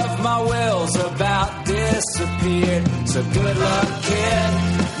left of my will's about disappeared. So good luck, kid.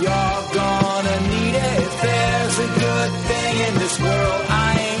 You're gonna need it. If there's a good thing in this world,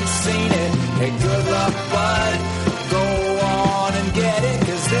 I ain't seen it. Hey, good luck, bud. Go on and get it,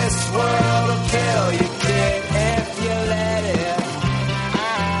 'cause this world will kill you, kid, if you let it.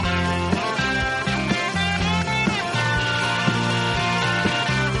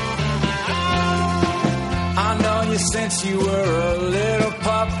 I know you since you were a little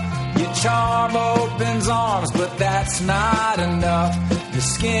pup. Your charm opens arms, but that's not enough. Your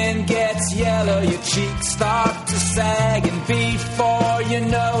skin gets yellow, your cheeks start to sag, and before you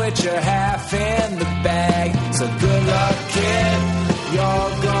know it, you're half in the bag. So good luck, kid,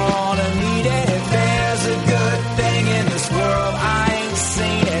 you're gonna need it. If there's a good thing in this world, I ain't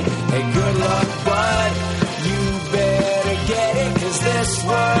seen it. Hey, good luck, bud, you better get it, 'cause this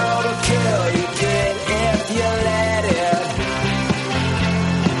world will kill you, kid, if you let it.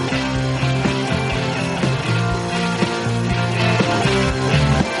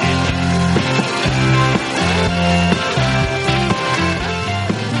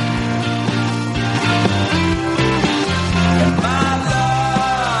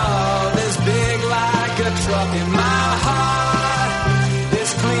 Truck in my heart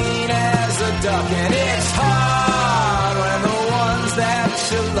is clean as a duck, and it's hard when the ones that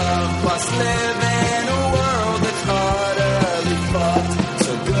you love must live in a world that's utterly fucked.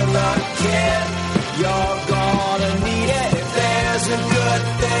 So good luck, kid, you're gonna need it. If there's a good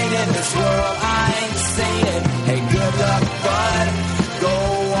thing in this world, I ain't seen it. Hey, good luck, bud, go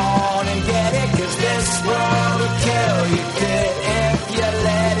on and get it, 'cause this world will kill you, kid, if you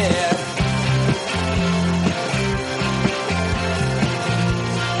let it.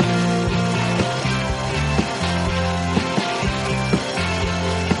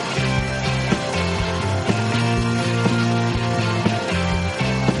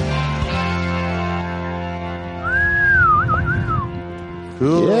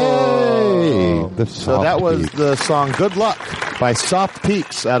 Cool. Yay! The So that was the song "Good Luck" by Soft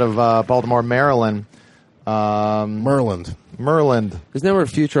Peaks out of Baltimore, Maryland. Merland. Isn't that where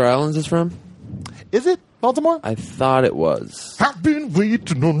Future Islands is from? Is it Baltimore? I thought it was. I've been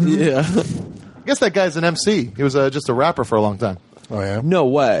waiting on you. Yeah. I guess that guy's an MC. He was just a rapper for a long time. Oh, yeah? No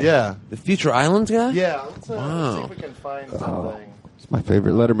way. Yeah. The Future Islands guy? Yeah. Let's see Wow. if we can find something. It's my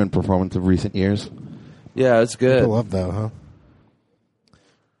favorite Letterman performance of recent years. Yeah, it's good. People love that, huh?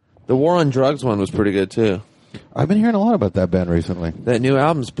 The War on Drugs one was pretty good, too. I've been hearing a lot about that band recently. That new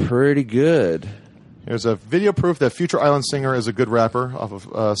album's pretty good. Here's a video proof that Future Island singer is a good rapper off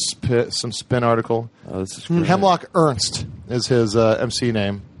of some Spin article. Oh, this is great. Hemlock Ernst is his MC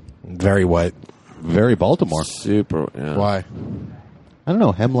name. Very white. Very Baltimore. Super, yeah. Why? I don't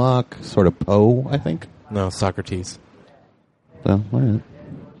know. Hemlock, sort of Poe, I think. No, Socrates. So, all right.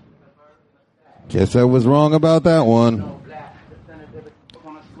 Guess I was wrong about that one.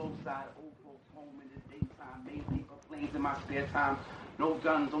 No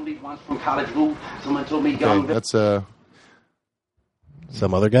guns, only ones from college roof. Someone told me young. Okay, that's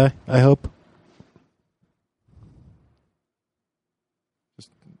some other guy, I hope.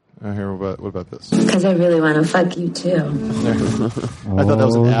 Here, what about this? Because I really want to fuck you too. I thought that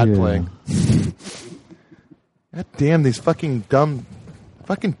was an ad playing. God damn, these fucking dumb,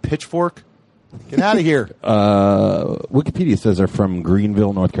 fucking Pitchfork. Get out of here. Wikipedia says they're from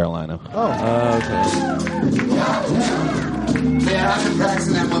Greenville, North Carolina. Okay. Man, I've been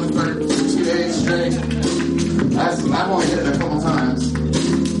practicing that motherfucker for 2 days straight. I've only hit it a couple times.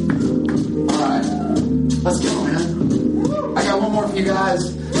 Alright. Let's go, man. I got one more for you guys.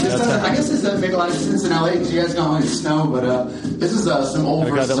 I guess this doesn't make a lot of sense in LA because you guys don't like snow, but this is some old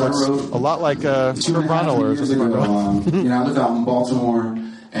A guy that looks a lot like Kurt Ronald. Years ago, I lived out in Baltimore,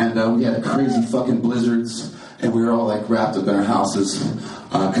 and we had crazy fucking blizzards, and we were all like wrapped up in our houses.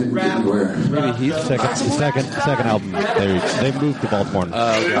 Couldn't get anywhere. Second album. They moved to Baltimore.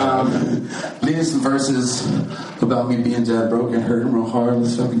 Leading some verses about me being dead, broken, hurting real hard.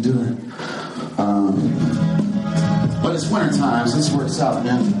 Let's fucking do it. But it's winter time, so this works out,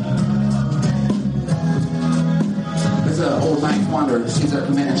 man. It's an old Ninth Wonder. She's a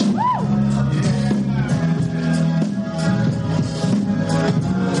Comanche.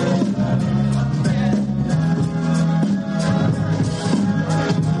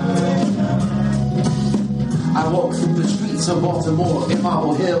 I walk through the streets streets of Baltimore. In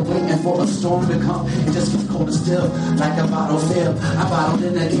Marble Hill, waiting for a storm to come. It just gets colder still, like a bottle filled. I bottled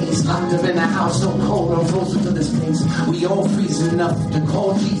in a case, locked up in a house, so cold, I'm frozen to this place. We all freezing up to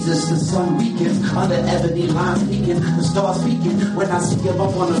call Jesus. The sun weakens under ebony lines peeking, the stars peeking. When I see him, I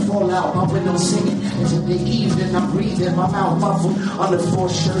wanna fall out my window singing. Into the evening, I'm breathing, my mouth muffled. Under 4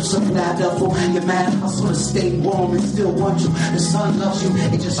 shirts of glad duffel. Your man hustle to stay warm and still want you. The sun loves you.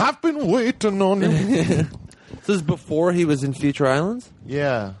 It just I've been waiting on you. This is before he was in Future Islands?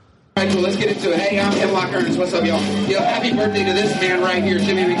 Yeah. All right, so let's get into it. Hey, I'm Hemlock Ernest. What's up, y'all? Yo, happy birthday to this man right here,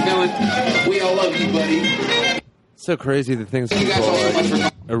 Jimmy McMillan. We all love you, buddy. So crazy the things Thank you guys all so much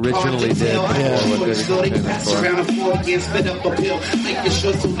for originally did.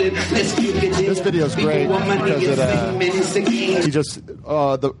 This video is great because he just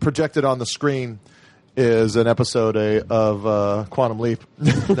the projected on the screen is an episode of Quantum Leap.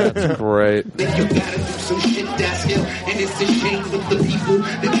 That's great.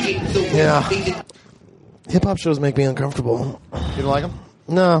 Yeah. Hip hop shows make me uncomfortable. You don't like them?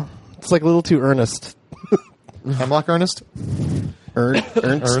 No, it's like a little too earnest. Hemlock Ernest?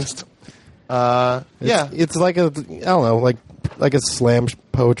 Ernst. Yeah. It's like I don't know, like a slam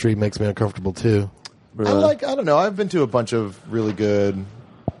poetry makes me uncomfortable too. I don't know. I've been to a bunch of really good,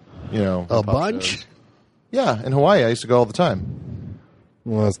 A bunch? shows. Yeah, in Hawaii, I used to go all the time.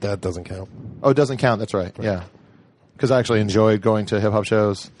 Well, that doesn't count. Oh, it doesn't count. That's right. Yeah, because I actually enjoyed going to hip hop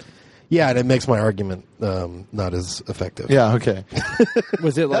shows. Yeah, and it makes my argument not as effective. Yeah. Okay.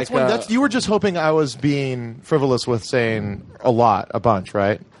 Was it like you were just hoping I was being frivolous with saying a bunch,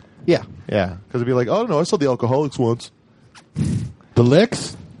 right? Yeah. Yeah, because it'd be like, oh no, I saw the Alcoholics once. The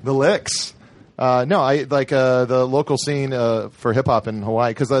Licks? The Licks. No, I like the local scene for hip hop in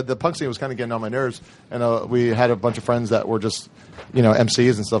Hawaii because the punk scene was kind of getting on my nerves, and we had a bunch of friends that were just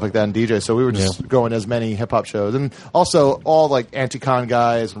MCs and stuff like that and DJs, so we were just going as many hip hop shows, and also all like anti-con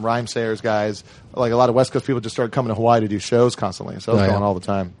guys and rhyme sayers guys, like a lot of West Coast people just started coming to Hawaii to do shows constantly, so I was going all the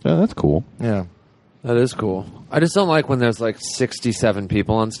time. Yeah, that's cool. Yeah. That is cool. I just don't like when there's like 67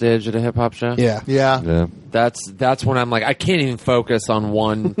 people on stage at a hip hop show. Yeah. That's when I'm like, I can't even focus on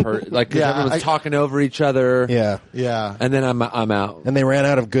one like everyone's talking over each other. Yeah. And then I'm out. And they ran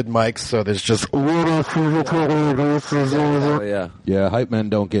out of good mics, so there's just Yeah, hype men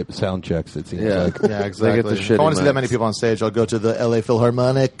don't get sound checks, it seems like. Yeah, exactly. If I want to see that many people on stage, I'll go to the LA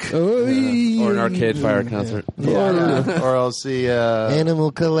Philharmonic. Or an Arcade Fire concert. Or I'll see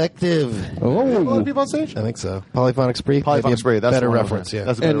Animal Collective. A lot of people on stage? I think so. Polyphonic Spree? Polyphonic Spree. That's better the one reference, yeah.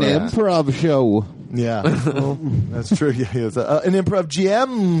 That's a better An reference. improv show. Yeah. That's true. Yeah, an improv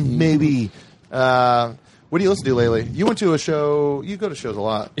GM, maybe. What do you listen to lately? You went to a show. You go to shows a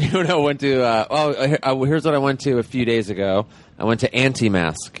lot. Went to. Here's what I went to a few days ago. I went to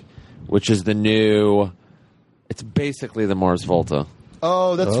Anti-Mask, which is the new. It's basically the Mars Volta.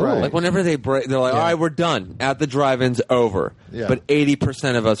 Oh, that's right. Like whenever they break, they're like, "All right, we're done. At the drive-in's over." Yeah. But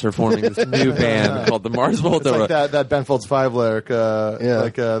 80% of us are forming this new band called the Mars Volta. It's like that Ben Folds 5 lyric.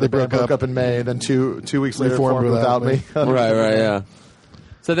 They broke up in May, then two weeks later formed without me. Right, yeah.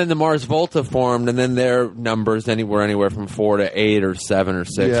 So then the Mars Volta formed, and then their numbers anywhere from 4 to 8 or 7 or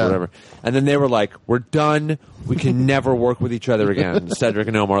 6 or whatever. And then they were like, "We're done. We can never work with each other again." Cedric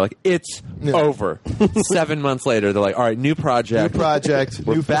and Omar like, "It's over." 7 months later, they're like, "All right, new project.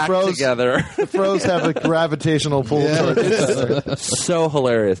 We're back together." The Froze have a gravitational pull towards each other. So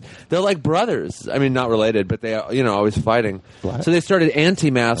hilarious. They're like brothers. I mean, not related, but they always fighting. What? So they started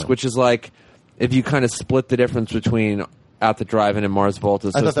Anti-Mask, which is like if you kind of split the difference between At the Drive-In and Mars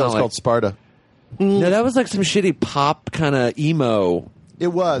Volta. So I thought that was called Sparta. No, that was like some shitty pop kind of emo. It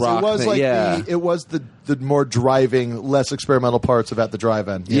was. It was thing. like it was the more driving, less experimental parts of At the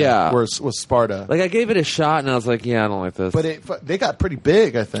Drive-In. Yeah. Was Sparta. Like I gave it a shot and I was like, yeah, I don't like this. But they got pretty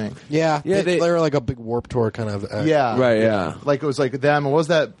big, I think. Yeah. They were like a big Warped Tour kind of. Yeah. Like it was like them. What was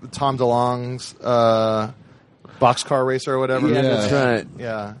that Tom DeLonge's boxcar racer or whatever? Yeah, that's right.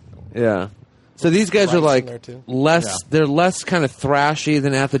 Yeah. So these guys are like less. Yeah. They're less kind of thrashy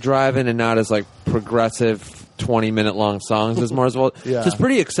than At the Drive-In, and not as like progressive 20-minute long songs as Mars Volta. Yeah. So it's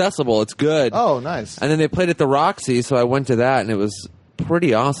pretty accessible. It's good. Oh, nice. And then they played at the Roxy, so I went to that, and it was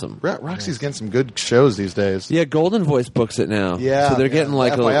pretty awesome. Roxy's getting some good shows these days. Yeah, Golden Voice books it now. Yeah, so they're getting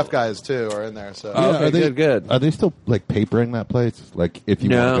like the FYF guys too are in there. So good. Are they still like papering that place? Like if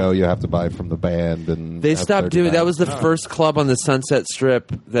you want to go, you have to buy from the band, and they stopped doing. That was the first club on the Sunset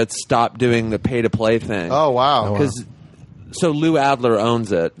Strip that stopped doing the pay-to-play thing. Oh wow! Because so Lou Adler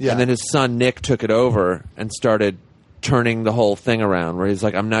owns it, and then his son Nick took it over and started turning the whole thing around. Where he's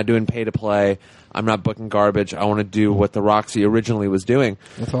like, "I'm not doing pay-to-play. I'm not booking garbage. I want to do what the Roxy originally was doing."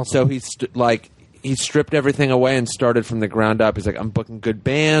 That's awesome. So he's he stripped everything away and started from the ground up. He's like, I'm booking good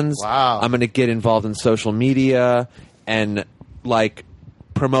bands. Wow. I'm going to get involved in social media and like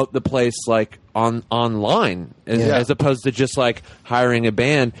promote the place like online as opposed to just like hiring a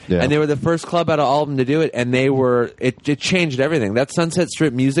band. Yeah. And they were the first club out of Albany to do it, and they were it changed everything. That Sunset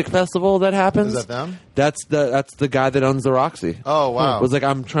Strip Music Festival that happens. Is that them? That's the guy that owns the Roxy. Oh, wow. Was like,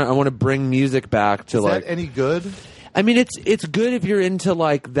 I want to bring music back to Is like that any good? I mean, it's good if you're into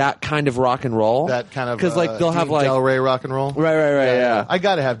like that kind of rock and roll. That kind of because like they'll have Dean like Del Rey rock and roll. Right, yeah. I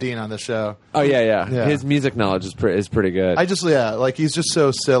got to have Dean on the show. Oh yeah. His music knowledge is pretty good. I just like he's just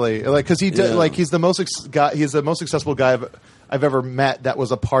so silly, like because he's the most guy. He's the most successful guy I've ever met that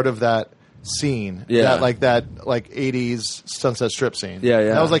was a part of that scene. Yeah. that 80s Sunset Strip scene. Yeah.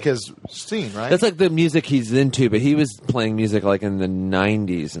 That was like his scene, right? That's like the music he's into, but he was playing music like in the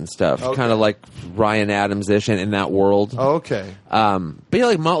 90s and stuff, Okay. kind of like Ryan Adams-ish in that world. Oh, okay. But yeah,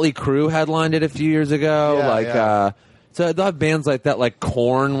 like Motley Crue headlined it a few years ago. Yeah. So they'll have bands like that, like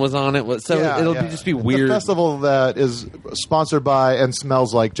Korn was on it. So it'll just be weird. The festival that is sponsored by and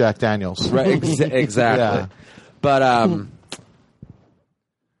smells like Jack Daniels. Right, exactly. Yeah.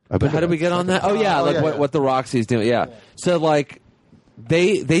 But how did we get on that? Oh yeah, what the Roxy's doing. Yeah. So like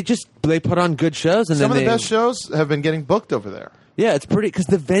they put on good shows, and some then of the best shows have been getting booked over there. Yeah, it's pretty because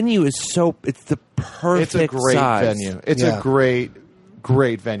the venue is it's the perfect. It's a great size. venue. It's a great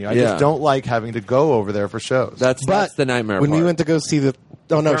venue. I just don't like having to go over there for shows. That's the nightmare. When part. we went to go see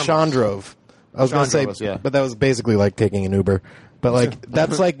Sean drove. I was going to say, but that was basically like taking an Uber. But like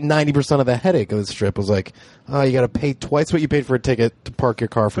that's like 90% of the headache of the Strip was like, oh, you got to pay twice what you paid for a ticket to park your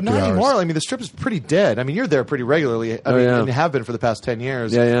car for But 2 not hours. anymore. I mean, the Strip is pretty dead. I mean, you're there pretty regularly. I mean, and have been for the past 10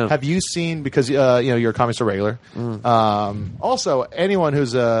 years. Yeah. Have you seen, because you're a Comedy Store regular. Also, anyone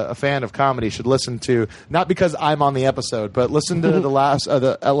who's a fan of comedy should listen to, not because I'm on the episode, but listen to the last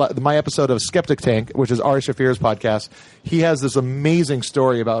my episode of Skeptic Tank, which is Ari Shafir's podcast. He has this amazing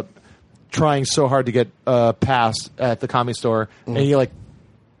story about trying so hard to get passed at the Comedy Store, and he like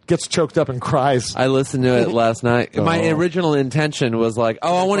gets choked up and cries. I listened to it last night. My original intention was like,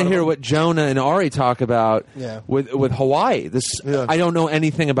 I want to hear what Jonah and Ari talk about with Hawaii. I don't know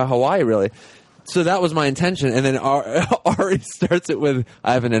anything about Hawaii really. So that was my intention. And then Ari starts it with,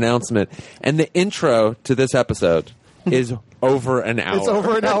 I have an announcement. And the intro to this episode is over an hour. It's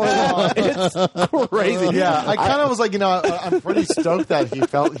over an hour long. It's crazy. Yeah, I kind of was like, I'm pretty stoked that he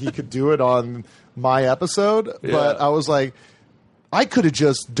felt he could do it on my episode, but I was like, I could have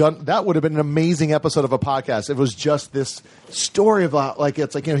just done that. Would have been an amazing episode of a podcast. It was just this story about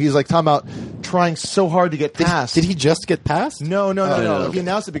he's like talking about trying so hard to get past. Did he just get past? No. He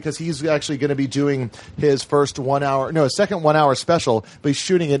announced it because he's actually going to be doing his first second 1 hour special, but he's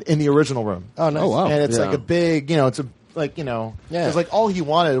shooting it in the original room. Oh, nice. Oh, wow. And it's like a big, because like all he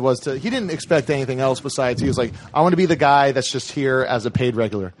wanted was he didn't expect anything else besides he was like, I want to be the guy that's just here as a paid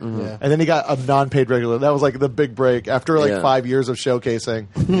regular. Mm-hmm. And then he got a non-paid regular. That was like the big break after 5 years of showcasing.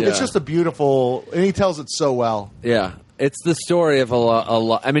 It's just a beautiful, and he tells it so well. Yeah. It's the story of a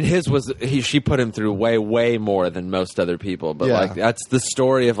lot. I mean, she put him through way more than most other people. But that's the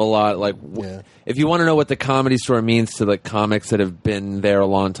story of a lot. Like, if you want to know what the Comedy Store means to the comics that have been there a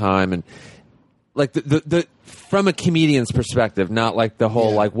long time, and like the from a comedian's perspective, not like the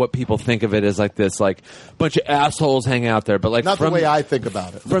whole like what people think of it as like this like bunch of assholes hang out there, but like not the way I think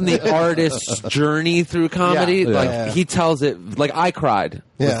about it. From the artist's journey through comedy, he tells it like I cried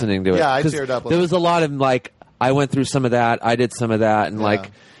listening to it. Yeah, I teared up. There was a lot of like I went through some of that, I did some of that, and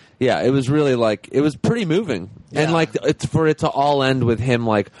it was really like it was pretty moving, and like it's for it to all end with him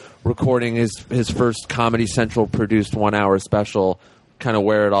like recording his first Comedy Central produced 1 hour special, kind of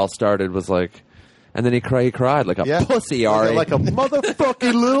where it all started was like. And then he cried like a pussy, Ari. Like a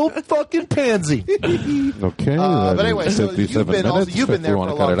motherfucking little fucking pansy. Okay. But anyway, so you've been there for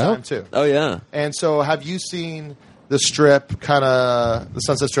a long time, too. Oh, yeah. And so have you seen the Strip the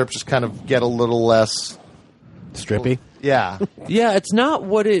Sunset Strip just kind of get a little less... strippy? Yeah. Yeah, it's not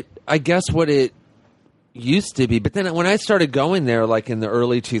what it used to be. But then when I started going there, like in the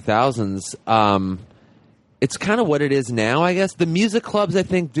early 2000s... it's kind of what it is now, I guess. The music clubs, I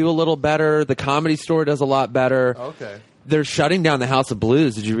think, do a little better. The Comedy Store does a lot better. Okay. They're shutting down the House of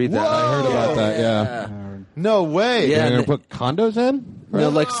Blues. Did you read that? Whoa! I heard about that, yeah. No way. Yeah, They're going to put condos in? You know,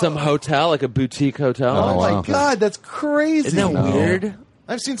 like some hotel, like a boutique hotel. Oh, my wow. God, that's crazy. Isn't that weird?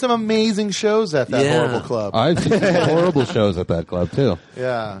 I've seen some amazing shows at that horrible club. I've seen some horrible shows at that club, too.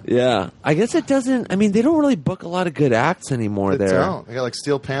 Yeah. Yeah. I guess it doesn't... I mean, they don't really book a lot of good acts anymore They there. don't. They got like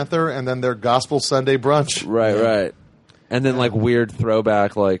Steel Panther and then their Gospel Sunday Brunch. Right. And then like weird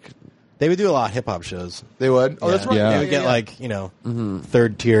throwback, like They would do a lot of hip hop shows. They would. Oh, that's right. Yeah. They would get like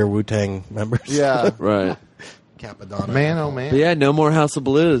third tier Wu-Tang members. Yeah. Right. Capadonna. Man, oh man. But yeah, no more House of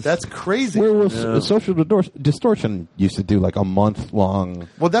Blues. That's crazy. Where was Social Distortion used to do like a month-long...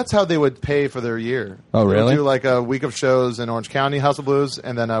 Well, that's how they would pay for their year. Oh, They would really? do like a week of shows in Orange County House of Blues,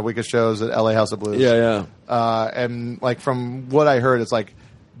 and then a week of shows at LA House of Blues. Yeah. And like from what I heard, it's like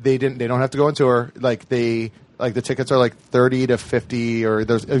they don't have to go on tour. Like the tickets are like 30 to 50, or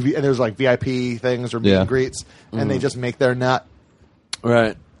there's like VIP things or meet and greets, and they just make their nut.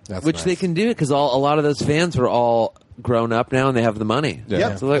 Right. That's Which nice. they can do because a lot of those fans were all grown up now and they have the money. Yeah.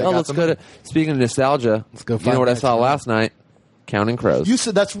 Yep. So like, They got let's the go money. to. Speaking of nostalgia, Let's go You find know what I that saw tonight. last night? Counting Crows. You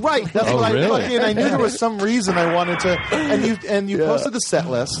said that's right. That's Oh, what really? I knew there was some reason I wanted to. And you posted the set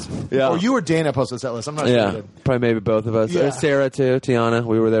list. Yeah. Or you or Dana posted the set list. I'm not sure. Yeah, who did. probably maybe both of us. Yeah. Sarah too. Tiana,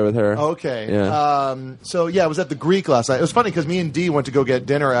 we were there with her. Okay. Yeah. So yeah, I was at the Greek last night. It was funny because me and Dee went to go get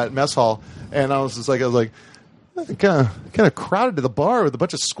dinner at mess hall, and I was like, kind of crowded to the bar with a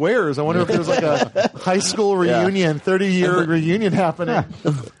bunch of squares. I wonder if there's like a high school reunion, 30-year reunion happening. a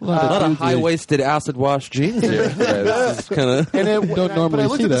lot of high-waisted acid wash jeans here. This is kinda And it, You don't normally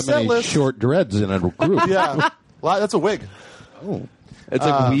see that many short dreads in a group. Yeah, that's a wig. Oh. It's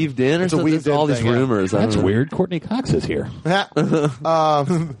like weaved in or it's a something. weaved There's all in these thing, yeah. rumors. I That's don't know. weird. Courtney Cox is here. That's And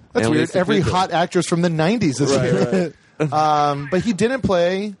weird. Lisa Every Kudrow. hot actress from the 90s is here. But he didn't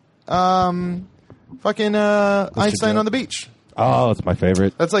play fucking Einstein on the Beach. Oh, it's my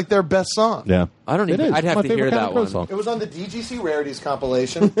favorite. That's like their best song. Yeah. I don't It even. is. I'd have My to favorite hear Counting that Crows one. song. It was on the DGC Rarities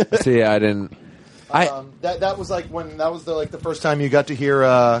compilation. See, I didn't. That was like when that was the first time you got to hear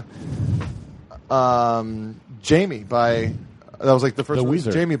Jamie by. That was like the first The one was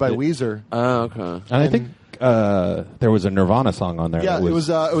Weezer. Jamie by Weezer. Oh, okay. And I think there was a Nirvana song on there. Yeah, that it was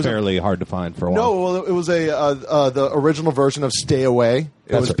fairly hard to find for a while. No, well, it was the original version of "Stay Away."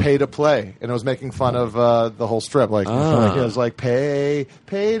 It That's was right. "Pay to Play," and it was making fun of the whole strip. Like, it was like "Pay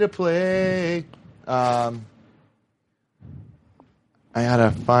to Play." I gotta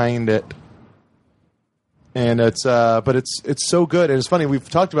find it, and it's but it's so good, and it's funny. We've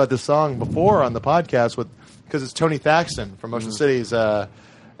talked about this song before on the podcast because it's Tony Thaxton from Motion City's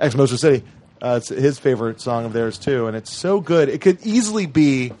ex Motion City. It's his favorite song of theirs too, and it's so good. It could easily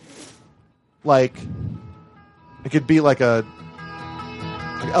be like a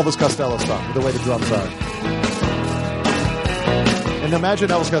Elvis Costello song, the way the drums are. And imagine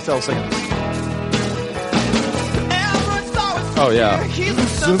Elvis Costello singing this. Oh yeah.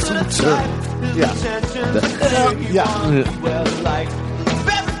 Yeah.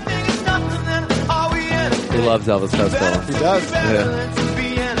 He loves Elvis Costello. He does. Yeah.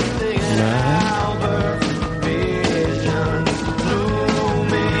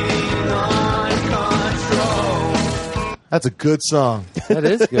 That's a good song. That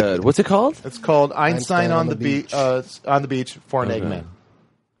is good. What's it called? It's called Einstein on the Beach. On the Beach for an Eggman.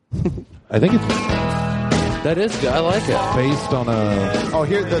 I think it's That is good. I like it. based on a... Oh,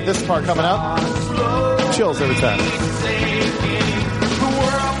 here this part coming up. Chills every time.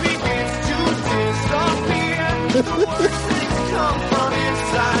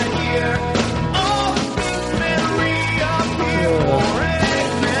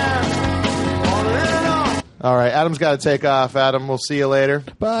 All right, Adam's got to take off. Adam, we'll see you later.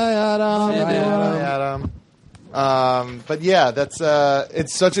 Bye, Adam. Bye, Adam. But yeah, that's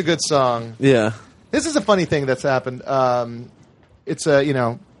it's such a good song. Yeah. This is a funny thing that's happened. It's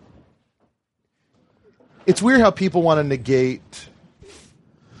it's weird how people want to negate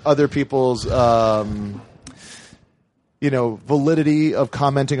other people's validity of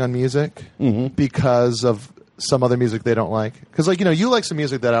commenting on music because of some other music they don't like. Because you like some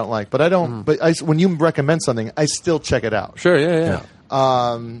music that I don't like, but I don't. But when you recommend something, I still check it out. Sure. Yeah.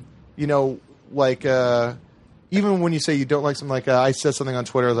 Even when you say you don't like something, I said something on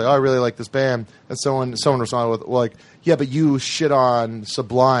Twitter, I was like, "Oh, I really like this band," and someone responded with, "Well, yeah, but you shit on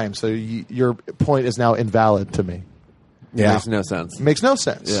Sublime, so your point is now invalid to me." Yeah. Makes no sense. Makes no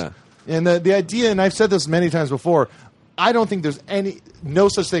sense. Yeah. And the idea, and I've said this many times before, I don't think there's no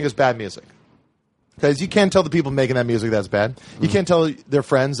such thing as bad music. Because you can't tell the people making that music that's bad. You can't tell their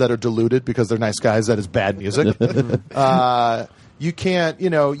friends that are deluded because they're nice guys that is bad music. You can't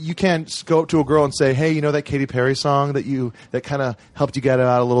go up to a girl and say, "Hey, you know that Katy Perry song that kind of helped you get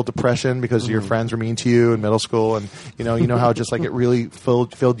out of a little depression because your friends were mean to you in middle school, and you know how just like it really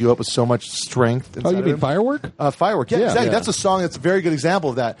filled you up with so much strength." Oh, you mean Firework? Firework, yeah, exactly. Yeah. That's a song that's a very good example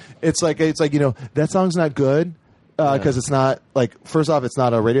of that. It's like that song's not good. because it's not like, first off, it's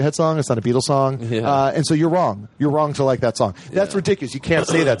not a Radiohead song, it's not a Beatles song, and so you're wrong. You're wrong to like that song. That's ridiculous. You can't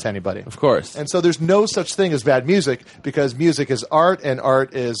say that to anybody. Of course. And so there's no such thing as bad music because music is art, and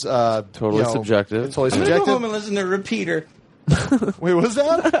art is totally subjective. It's totally I'm subjective. gonna go home and listen to Repeater. Wait, what was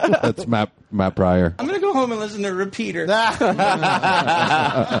that? That's Matt Pryor. I'm gonna go home and listen to Repeater. That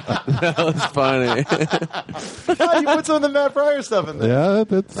was funny. Oh, you put some of the Matt Pryor stuff in there. Yeah,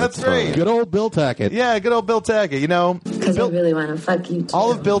 that's great. Good old Bill Tackett. Yeah, good old Bill Tackett. You know, Because I really want to fuck you too.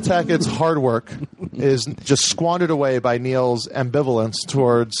 all of Bill Tackett's hard work is just squandered away by Neil's ambivalence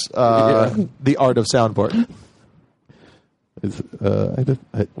towards the art of soundboard. What's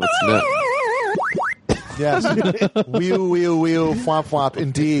next? Yes. Wheel, wheel, wheel, flop, flop.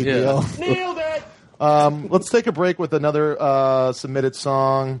 Indeed, Neil. Nailed it. Let's take a break with another submitted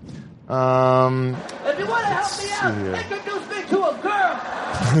song. If you want to help me out, introduce me to a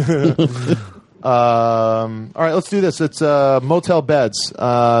girl. All right, let's do this. It's Motel Beds.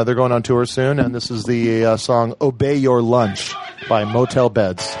 They're going on tour soon, and this is the song Obey Your Lunch by Motel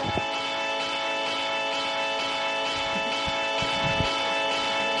Beds.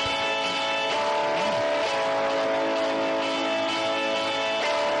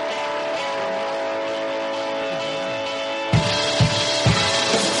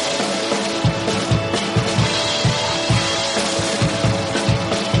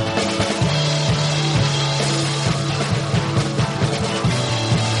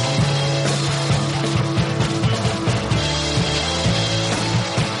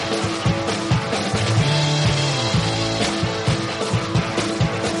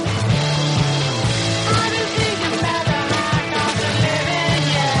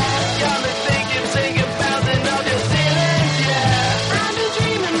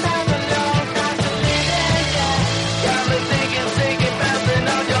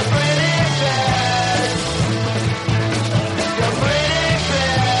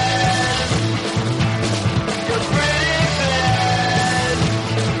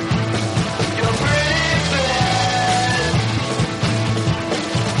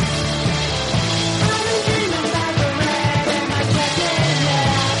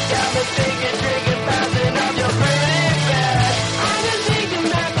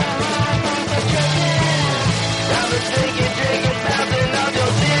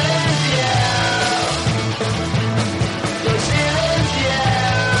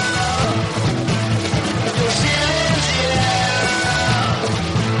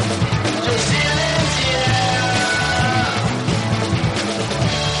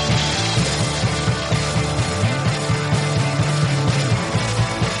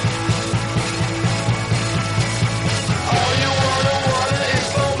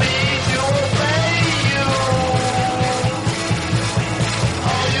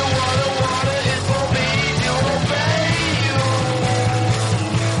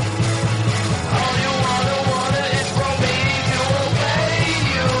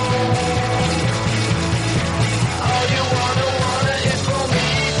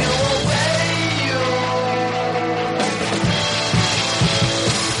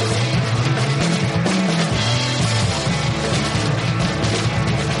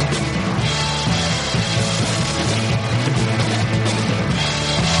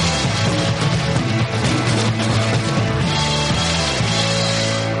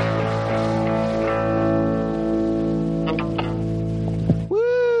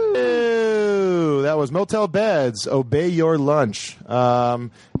 Was Motel Beds, Obey Your Lunch.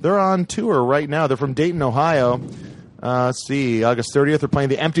 They're on tour right now. They're from Dayton, Ohio. Let's see, August 30th, they're playing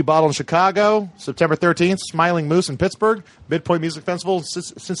the Empty Bottle in Chicago. September 13th, Smiling Moose in Pittsburgh. Midpoint Music Festival,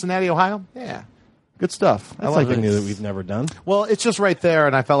 Cincinnati, Ohio. Yeah, good stuff. That's something new that we've never done. Well, it's just right there,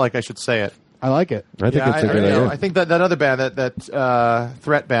 and I felt like I should say it. I like it. I think it's a good idea. I think that other band, that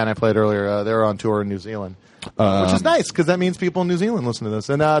Threat band I played earlier, they're on tour in New Zealand. Which is nice, because that means people in New Zealand listen to this.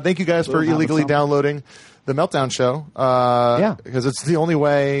 And thank you guys for illegally downloading the Meltdown Show. Because it's the only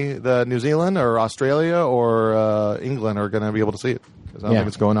way that New Zealand or Australia or England are going to be able to see it. Because I don't think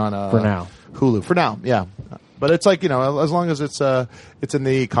it's going on for now. Hulu. For now, yeah. But it's like, as long as it's in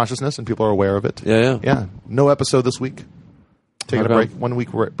the consciousness and people are aware of it. Yeah. No episode this week. Taking a break, 1 week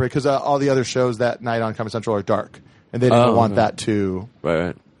break. Because all the other shows that night on Comedy Central are dark. And they didn't want that to...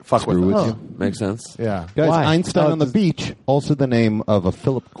 Right. Fuck with you. Makes sense. Yeah. Guys, Why? Einstein on the Beach, also the name of a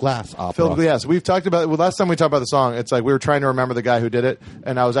Philip Glass opera. Yes, we've talked about. Well, last time we talked about the song, it's like we were trying to remember the guy who did it,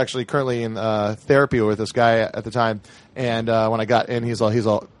 and I was actually currently in therapy with this guy at the time. And when I got in, he's all.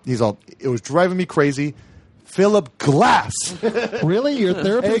 It was driving me crazy. Philip Glass. Really? Your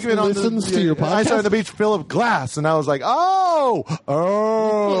therapist Eggman on listens to your podcast? I saw on the beach, Philip Glass, and I was like, oh.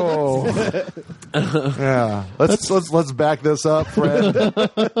 Yeah. Let's back this up, Fred.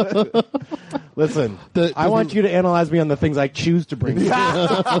 Listen, I want you to analyze me on the things I choose to bring.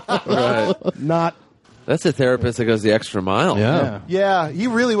 Right. Not. That's a therapist that goes the extra mile. Yeah, he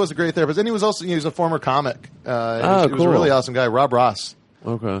really was a great therapist, and he was also he was a former comic. He was cool. a really awesome guy, Rob Ross.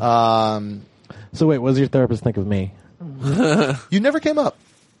 Okay. So wait, what does your therapist think of me? You never came up.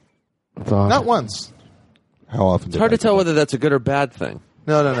 That's awesome. Not once. How often? It's hard to tell whether that's a good or bad thing.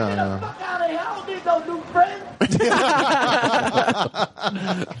 No. That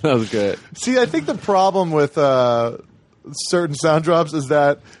was good. See, I think the problem with certain sound drops is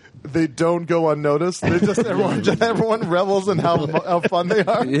that they don't go unnoticed. They just everyone revels in how fun they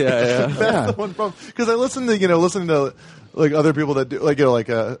are. Yeah. That's the one problem. Because I listening to like other people that do like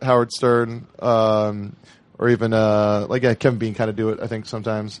Howard Stern, or even Kevin Bean kind of do it. I think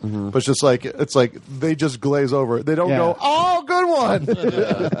sometimes, but it's just like they just glaze over it. They don't go, oh, good one.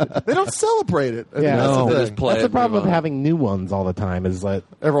 They don't celebrate it. I think that's the problem with having new ones all the time. Is that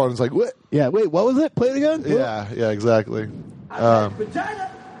everyone's like, what? Yeah, wait, what was it? Play it again. Yeah, exactly.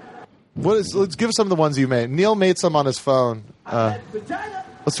 Let's give us some of the ones you made. Neil made some on his phone. Let's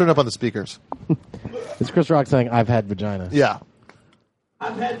turn it up on the speakers. It's Chris Rock saying, "I've had vagina." Yeah.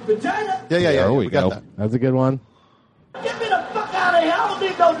 I've had vagina. Yeah. we got that. That's a good one. Get me the fuck out of here. I don't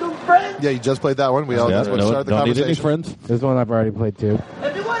need no new friends. Yeah, you just played that one. That's what started the don't need conversation. any friends. This one I've already played too.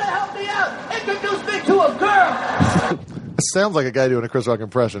 If you want to help me out, introduce me to a girl. It sounds like a guy doing a Chris Rock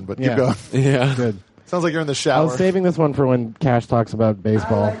impression, but keep going. Yeah. Good. Sounds like you're in the shower. I was saving this one for when Cash talks about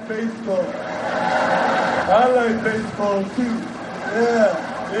baseball. I like baseball too.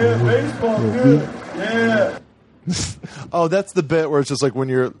 Yeah, baseball good. Yeah. Oh, that's the bit where it's just like when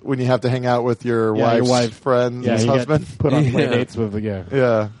you have to hang out with your wife's friend's husband. Put on play dates with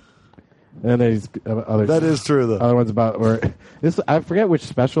Yeah. And then there's other. That is true though. Other ones about where this I forget which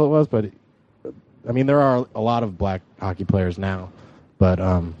special it was, but I mean there are a lot of black hockey players now, but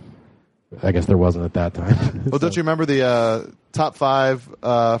I guess there wasn't at that time. Well, don't you remember the top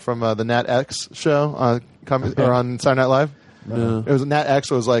 5 from the Nat X show on Saturday Night Live? No. It was Nat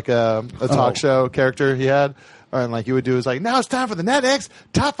X was like a talk show character he had, and like he would do is like, now it's time for the Nat X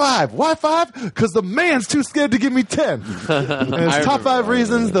top 5. Why 5? Because the man's too scared to give me 10. And it's top 5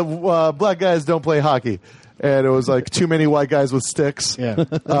 reasons that black guys don't play hockey, and it was like too many white guys with sticks. Yeah. He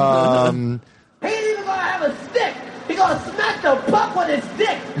ain't even gonna have a stick. He gonna smack the puck with his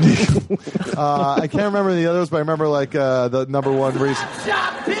dick. I can't remember the others, but I remember like the number one reason.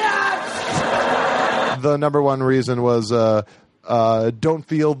 The number one reason was don't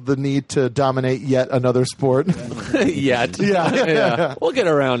feel the need to dominate yet another sport. Yet. Yeah. We'll get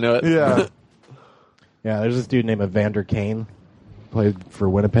around to it. Yeah. Yeah, there's this dude named Evander Kane, played for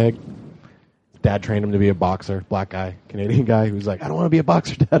Winnipeg. Dad trained him to be a boxer, black guy, Canadian guy, who's like, I don't want to be a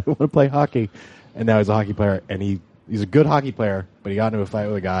boxer, Dad, I want to play hockey. And now he's a hockey player, and he's a good hockey player, but he got into a fight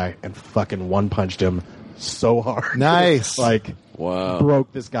with a guy and fucking one-punched him so hard. Nice.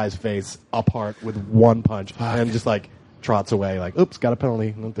 Broke this guy's face apart with one punch. And just like trots away like, oops, got a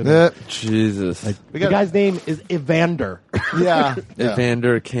penalty. Jesus. The guy's name is Evander. Yeah.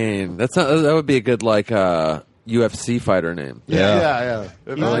 Evander Kane. That would be a good UFC fighter name. Yeah.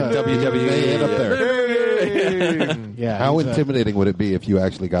 He's like WWE up there. Yeah. How intimidating would it be if you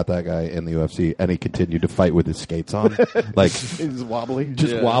actually got that guy in the UFC and he continued to fight with his skates on? Like he's wobbly.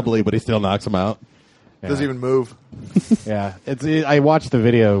 Just wobbly, but he still knocks him out. Doesn't even move. Yeah. I watch the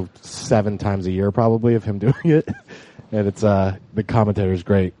video 7 times a year probably of him doing it. And it's the commentator's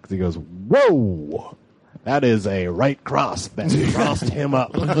great because he goes, whoa! That is a right cross that crossed him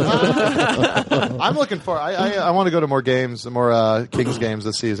up. I'm looking for. I want to go to more games, more Kings games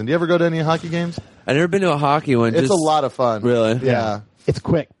this season. Do you ever go to any hockey games? I've never been to a hockey one. It's a lot of fun. Really? Yeah. It's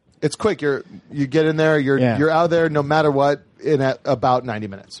quick. It's quick. You get in there. You're out there no matter what in about 90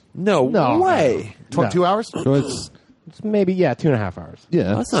 minutes. No way. 2 hours. So it's maybe 2.5 hours.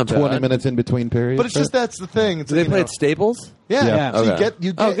 Yeah, that's not 20 bad. minutes in between periods. But it's just that's the thing. Do they play at Staples? Yeah. So Okay.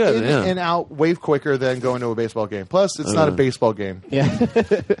 you get in and out way quicker than going to a baseball game. Plus, it's not a baseball game. Yeah.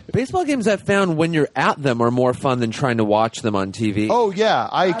 Baseball games I've found when you're at them are more fun than trying to watch them on TV. Oh yeah,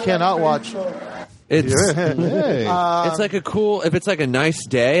 I cannot watch. It's Hey. it's like a cool. If it's like a nice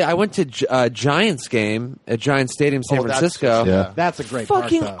day, I went to a Giants game at Giants Stadium, San Francisco. That's a great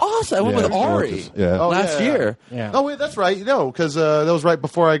Fucking park, though. awesome! I went with Ari last year. Yeah. Oh wait, that's right. Because that was right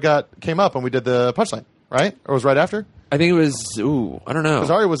before I came up and we did the punchline, right? Or was it right after? I think it was. I don't know.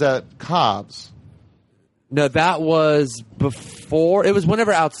 Because Ari was at Cobb's. No, that was before. It was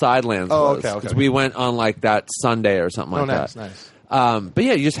whenever Outside Lands was. Okay. Because we went on like that Sunday or something like that. Nice. But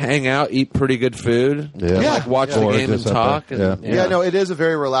yeah, you just hang out, eat pretty good food, like watch the game and talk. No, it is a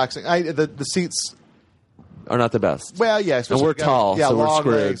very relaxing. The seats are not the best. Well, yeah, and we're tall, so we're long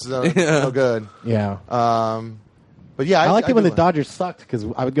screwed. legs, no good. Yeah. But yeah, I liked it when the Dodgers sucked because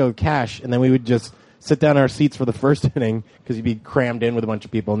I would go cash, and then we would just sit down in our seats for the first inning because you'd be crammed in with a bunch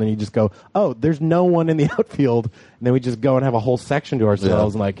of people, and then you just go, oh, there's no one in the outfield, and then we just go and have a whole section to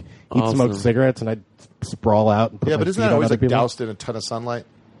ourselves and like eat smoked cigarettes, and I'd sprawl out. And put my but isn't feet that on always other like people. doused in a ton of sunlight?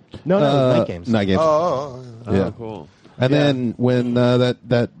 No, night games. Night games. Oh, cool. And then when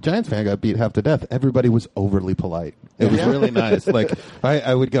that Giants fan got beat half to death, everybody was overly polite. It was really nice. Like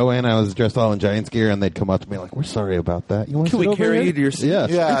I would go in, I was dressed all in Giants gear, and they'd come up to me like, "We're sorry about that. You want Can to we carry you to your seat?" Yeah.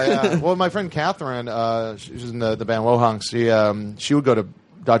 Yeah. Well, my friend Catherine, she's in the band Wohonks. She would go to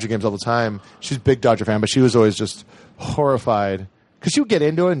Dodger games all the time. She's a big Dodger fan, but she was always just horrified because she would get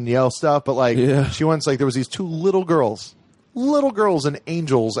into it and yell stuff. But she once there was these two little girls in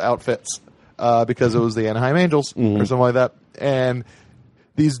Angels outfits. Because it was the Anaheim Angels or something like that. And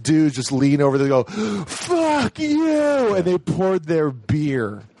these dudes just lean over, they go, "Fuck you!" And they poured their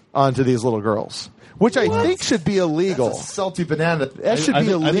beer onto these little girls, which I think should be illegal. That's a salty banana. That I should be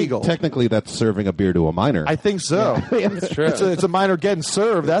think illegal. technically, that's serving a beer to a minor. I think so. Yeah, that's true. It's a minor getting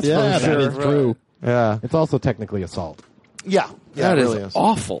served, that's for sure. That is true. Yeah. It's also technically assault. Yeah. That it is really is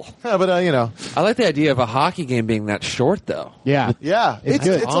awful. Yeah, but I like the idea of a hockey game being that short, though. Yeah. Yeah. It's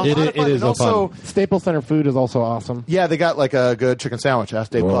good. It's a lot of fun. It is And also, fun. Staples Center food is also awesome. yeah, they got like a good chicken sandwich. That's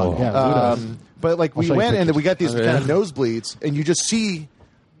Dave Plug. Yeah, but like we show you went and pictures. we got these kind of nosebleeds, and you just see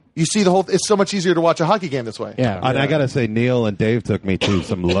the whole. It's so much easier to watch a hockey game this way. Yeah. And I gotta say, Neil and Dave took me to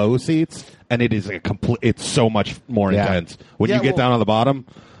some low seats, and it is it's so much more intense when you get down on the bottom.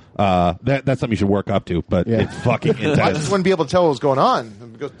 That's something you should work up to, but it's fucking intense. I just wouldn't be able to tell what was going on.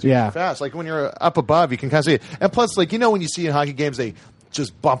 It goes too fast. Like when you're up above, you can kind of see it. And plus, like when you see in hockey games, they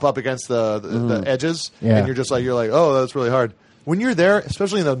just bump up against the edges, and you're like, oh, that's really hard. When you're there,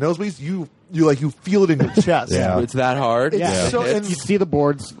 especially in the nosebleeds, you feel it in your chest. It's that hard. And you see the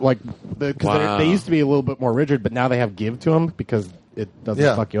boards because they used to be a little bit more rigid, but now they have give to them because it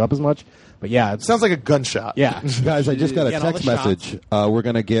doesn't fuck you up as much. But yeah, it sounds like a gunshot. Yeah, guys, I just got a text message. We're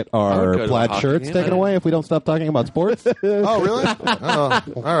gonna get our plaid shirts taken away if we don't stop talking about sports. Oh, really? Oh,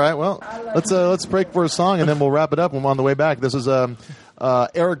 all right. Well, let's break for a song and then we'll wrap it up when we're on the way back. This is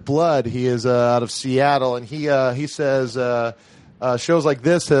Eric Blood. He is out of Seattle, and he says shows like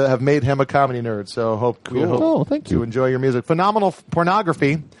this have made him a comedy nerd. So hope thank you. to enjoy your music. Phenomenal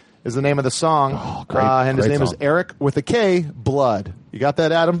Pornography is the name of the song. Oh, great, and his great name song. is Eric with a K, Blood. You got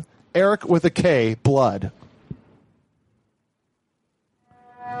that, Adam? Eric with a K, Blood.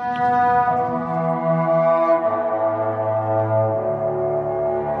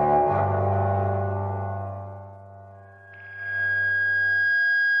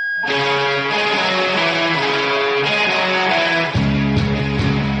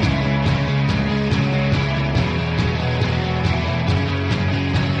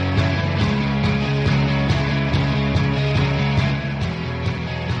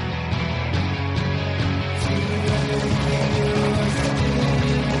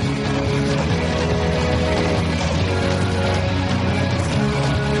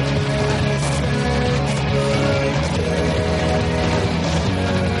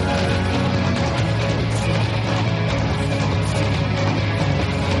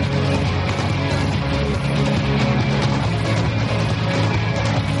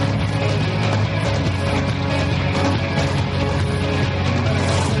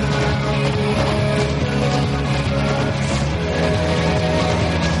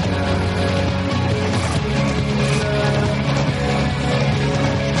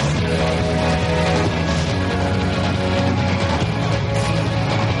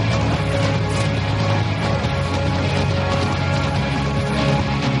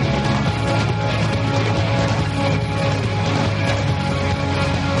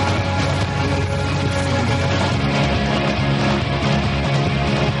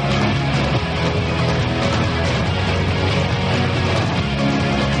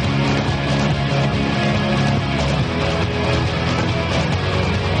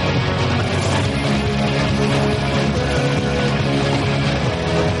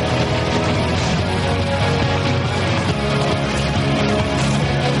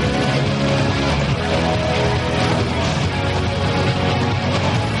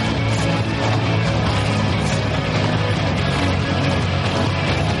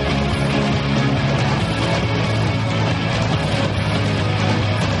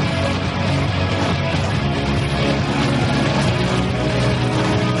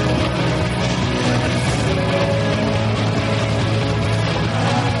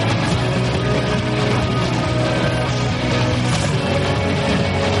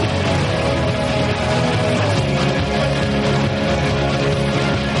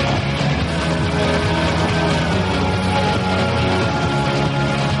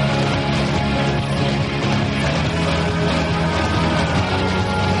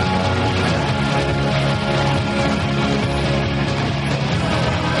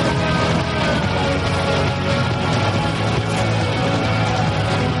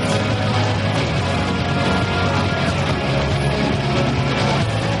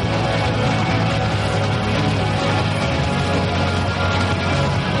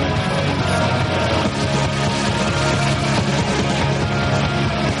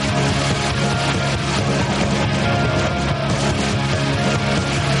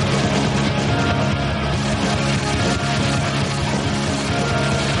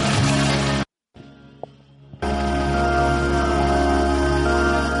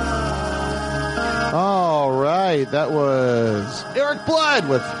 that was Eric Blood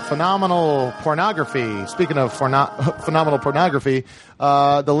with Phenomenal Pornography. Speaking of phenomenal pornography,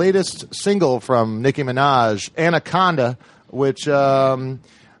 the latest single from Nicki Minaj, Anaconda, which I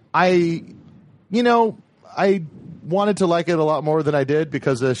wanted to like it a lot more than I did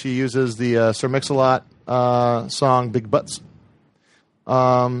because she uses the Sir Mix-a-Lot song Big Butts.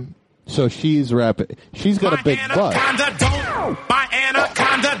 So she's rapping. She's got a big butt.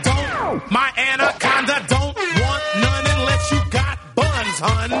 My anaconda don't want none unless you got buns,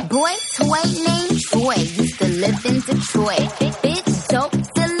 hun. Boy toy named Troy used to live in Detroit. Big dope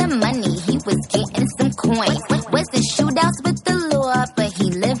selling money, he was getting some coins. Was in shootouts with the law, but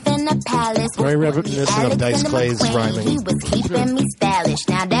he lived in a palace. Very reminiscent of Dice Clay's rhyming. He was keeping me stylish.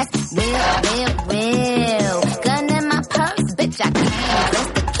 Now that's real. Gun in my purse, bitch, I can't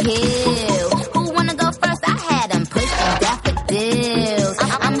just to kill. Who wanna go first? I had him pushing daffodils.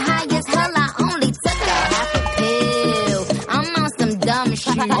 I'm high as hell, I only took a half a pill. I'm on some dumb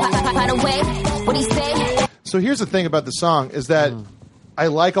shit. By the way, what he say? So here's the thing about the song is that I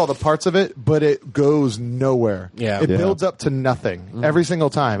like all the parts of it, but it goes nowhere. Yeah. It builds up to nothing every single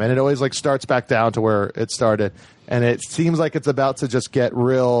time, and it always like starts back down to where it started. And it seems like it's about to just get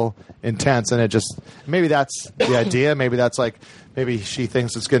real intense, and it just maybe that's the idea. Maybe that's like maybe she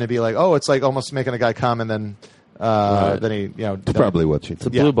thinks it's going to be like, oh, it's like almost making a guy come, and then then he That's probably what she. It's a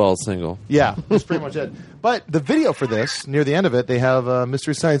Blue Ball single. Yeah, that's pretty much it. But the video for this, near the end of it, they have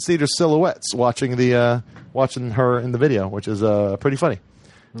Mystery Science Theater silhouettes watching her in the video, which is pretty funny.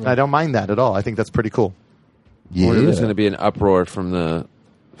 And I don't mind that at all. I think that's pretty cool. Yeah, there's going to be an uproar from the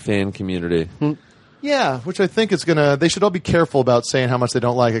fan community. Yeah, which I think is gonna. They should all be careful about saying how much they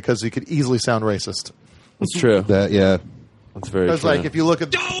don't like it because it could easily sound racist. That's true. That's very true. Because like if you look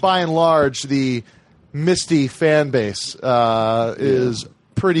at by and large the Misty fan base is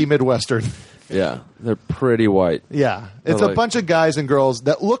pretty Midwestern. Yeah, they're pretty white. Yeah, it's a bunch of guys and girls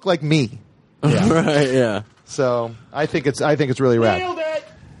that look like me. Yeah. Right. Yeah. So I think it's really rad. Nailed it.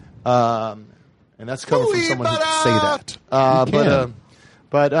 And that's coming from someone who can say that.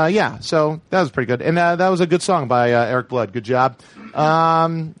 But yeah, so that was pretty good, and that was a good song by Eric Blood. Good job.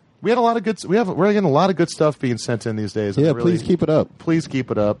 We had a lot of good. We're getting a lot of good stuff being sent in these days. Yeah, please keep it up. Please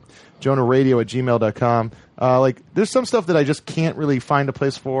keep it up. JonahRadio@gmail.com. Like, there's some stuff that I just can't really find a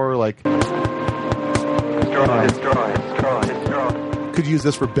place for. Like, could use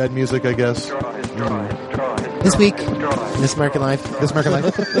this for bed music, I guess. This week, This American Life. The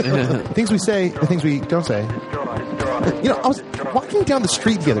things we say, the things we don't say. You know, I was walking down the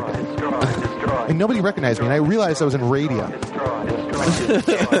street the other day, and nobody recognized me, and I realized I was in radio.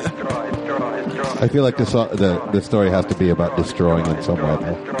 I feel like the story has to be about destroying in some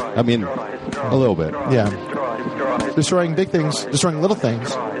way. I mean, a little bit. Yeah. Destroying big things, destroying little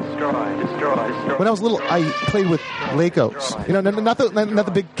things. When I was little, I played with Legos. You know, not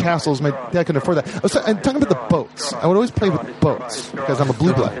the big castles. My dad couldn't afford that. I'm talking about the boats. I would always play with boats because I'm a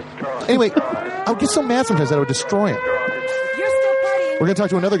blue blood. Anyway, I would get so mad sometimes that I would destroy it. We're going to talk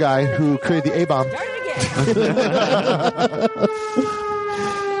to another guy who created the A-bomb.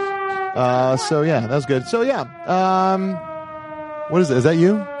 So yeah, that was good. So yeah, what is it? Is that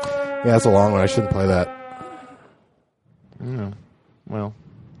you? Yeah, that's a long one. I shouldn't play that. Well,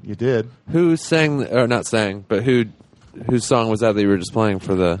 you did. Who sang, or not sang, but whose song was that you were just playing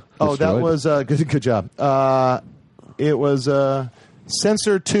for the? Oh, that was good job. It was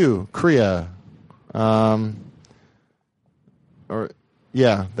Censor 2, Kriya.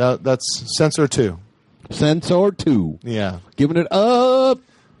 That's Censor 2. Censor 2. Yeah. Giving it up.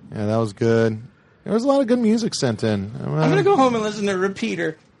 Yeah, that was good. There was a lot of good music sent in. I'm going to go home and listen to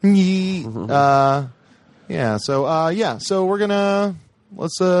Repeater. Yeah. So we're gonna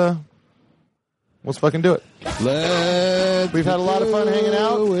let's fucking do it. We've had a lot of fun hanging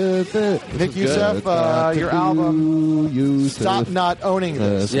out with it. Nick Youssef, your album Stop Not Owning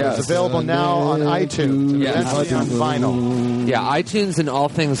This. Yes. It's available now on iTunes. Yes. Eventually on vinyl. Yeah, iTunes and All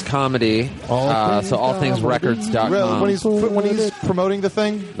Things Comedy. So allthingsrecords.com. When he's promoting the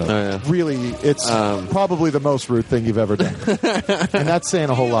thing, really, it's probably the most rude thing you've ever done. And that's saying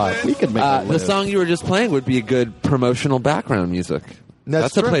a whole lot. We could make the song you were just playing would be a good promotional background music.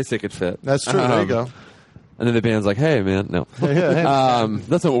 That's a place it could fit. That's true. There you go. And then the band's like, hey, man, no.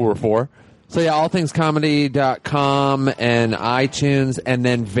 That's not what we're for. So, yeah, allthingscomedy.com and iTunes, and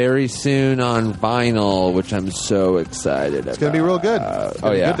then very soon on vinyl, which I'm so excited about. It's going to be real good. It's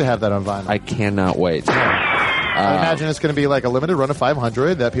going to be good to have that on vinyl. I cannot wait. I imagine it's going to be like a limited run of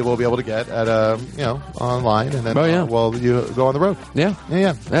 500 that people will be able to get at online, and then you go on the road. Yeah.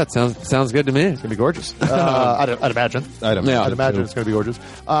 That sounds good to me. It's going to be gorgeous. I'd imagine. I'd imagine it's going to be gorgeous.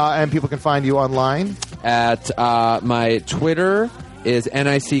 And people can find you online at my Twitter is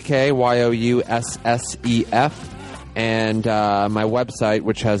NICKYOUSSEF. And my website,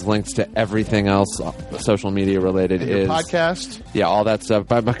 which has links to everything else social media related, is podcast. Yeah, all that stuff.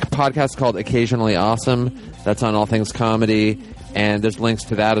 My podcast is called Occasionally Awesome. That's on all things comedy, and there's links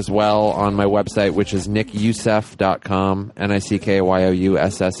to that as well on my website, which is nickyoussef.com.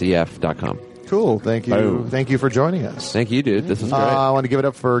 NICKYOUSSEF.com. Cool. Thank you. Boom. Thank you for joining us. Thank you, dude. This is great. I want to give it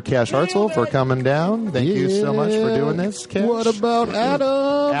up for Cash Hartzell for coming down. Thank you so much for doing this, Cash. What about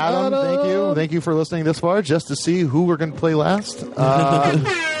Adam? Adam, thank you. Thank you for listening this far, just to see who we're going to play last. And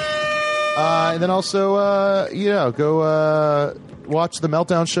then also, go watch The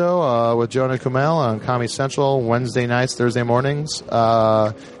Meltdown Show with Jonah Kumail on Comedy Central Wednesday nights, Thursday mornings.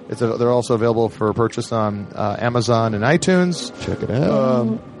 They're also available for purchase on Amazon and iTunes. Check it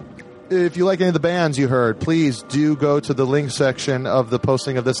out. If you like any of the bands you heard, please do go to the link section of the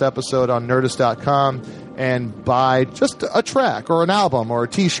posting of this episode on Nerdist.com and buy just a track or an album or a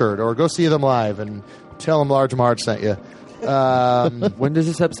T-shirt, or go see them live and tell them Large Marge sent you. When does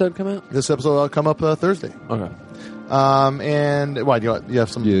this episode come out? This episode will come up Thursday. Okay. And why do you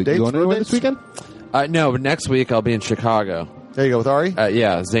have some dates? You going anywhere this weekend? No, but next week I'll be in Chicago. There you go with Ari.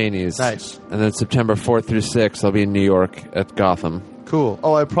 Yeah, Zanies. Nice. And then September 4th through 6th I'll be in New York at Gotham. Cool.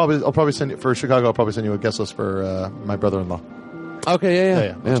 Oh, I'll probably send you for Chicago. I'll probably send you a guest list for my brother-in-law. Okay,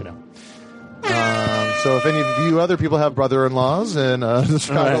 yeah. You know. So if any of you other people have brother-in-laws in the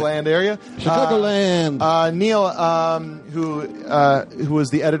Chicagoland area, Neil, who is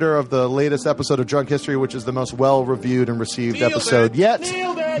the editor of the latest episode of Drunk History, which is the most well-reviewed and received episode yet.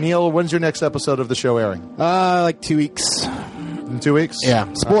 Neil, when's your next episode of the show airing? Like 2 weeks. In 2 weeks? Yeah.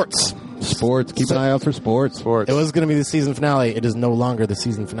 Sports. Keep an eye out for sports. It was going to be the season finale. It is no longer the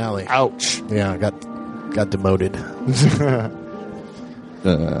season finale. Ouch. Yeah, I got demoted.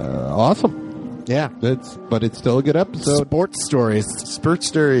 Awesome. Yeah. But it's still a good episode. Sports stories.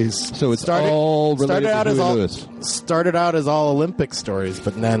 So it's all related to Huey Lewis. Started out as all Olympic stories,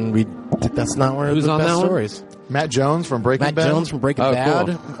 but then that's not where Who's the on best that one? stories. Matt Jones from Breaking Bad.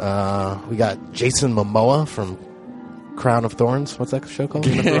 Bad. Cool. We got Jason Momoa from Crown of Thorns. What's that show called?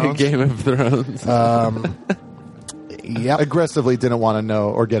 Game of Thrones. Yep. Aggressively didn't want to know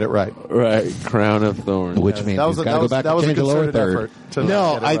or get it right. Right. Crown of Thorns. Which means he's got to go back and change the lower third.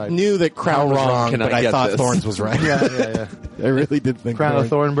 No, I knew that Crown was wrong, but I thought Thorns was right. Yeah. I really did think Crown of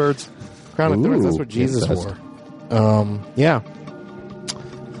Thornbirds. Crown of Thorns, that's what Jesus wore. Yeah.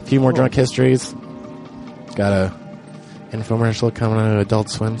 A few more drunk histories. Got a infomercial coming on Adult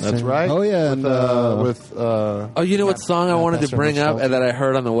Swim. That's right. Oh, yeah. You know what song I wanted to bring up and that I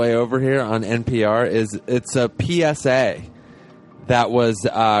heard on the way over here on NPR it's a PSA that was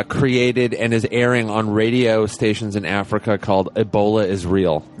created and is airing on radio stations in Africa called Ebola is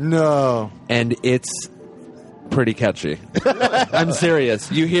Real. No. And it's pretty catchy. I'm serious.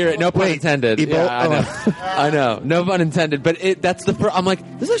 You hear it. No pun intended. Yeah, I know. No pun intended. But that's the. I'm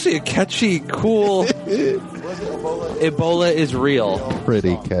like, this is actually a catchy, cool. Ebola is Real.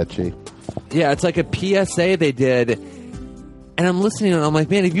 Pretty catchy. Yeah, it's like a PSA they did. And I'm listening and I'm like,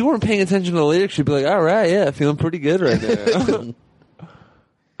 man, if you weren't paying attention to the lyrics, you'd be like, all right, yeah, feeling pretty good right now.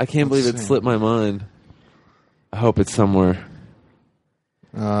 I can't believe it slipped my mind. I hope it's somewhere.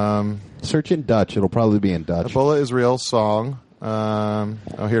 Search in Dutch. It'll probably be in Dutch. Ebola is Real song.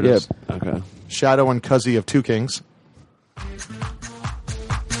 Here it is. Okay. Shadow and Cuzzy of Two Kings.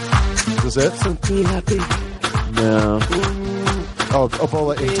 Is this it? So be happy. No. Oh,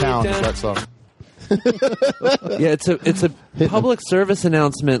 Ebola in Town is that song. Yeah, it's a public service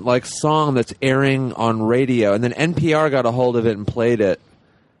announcement like song that's airing on radio, and then NPR got a hold of it and played it.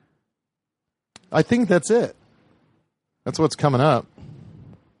 I think that's it. That's what's coming up.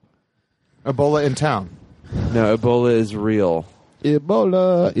 Ebola in Town. No, Ebola is Real.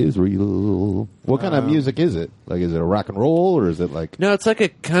 Ebola is real. What kind of music is it? Like, is it a rock and roll, or is it like? No, it's like a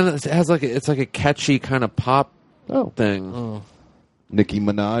kind of. It has like it's like a catchy kind of pop thing. Oh. Nicki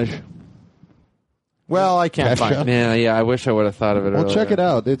Minaj. Well, I can't find it. Yeah, I wish I would have thought of it earlier. Well, check it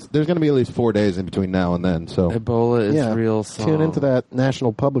out. There's going to be at least 4 days in between now and then. So Ebola is Real song. Tune into that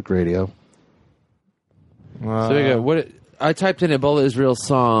National Public Radio. So we go. I typed in Ebola is Real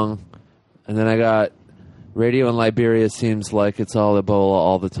song, and then I got radio in Liberia seems like it's all Ebola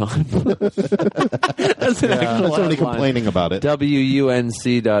all the time. That's an actual There's somebody complaining about it.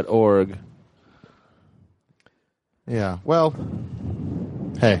 WUNC.org. Yeah. Well,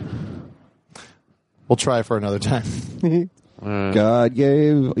 hey. we'll try for another time. God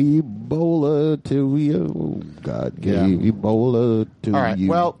gave Ebola to you. God gave Ebola to you. All right.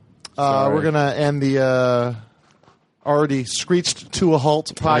 Well, we're going to end the already screeched to a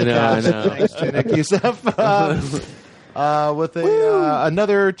halt podcast. I know. Thanks to Nick Youssef. With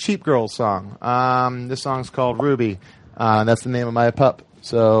another Cheap Girls song. This song's called Ruby. That's the name of my pup.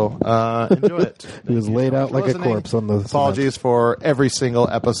 So enjoy it. He was laid out like a listening. corpse on the Apologies for every single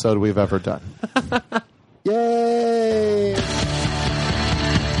episode we've ever done. Yay!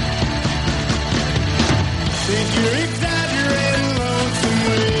 Think you're exaggerating lonesome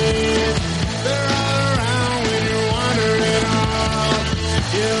ways. They're all around when you're wandering off.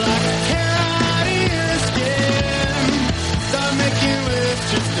 You're like a tear out of your skin. Start making lists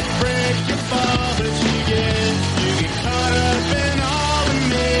just to break your fall, but you get caught up in all the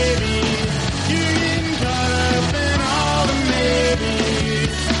maybes. You're getting caught up in all the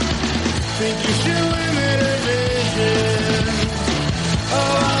maybes. Think you should limit her vision. Oh,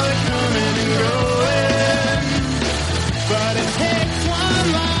 all the coming and going. But it takes one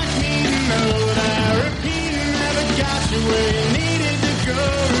like me to know that repeating never got you where you needed to go.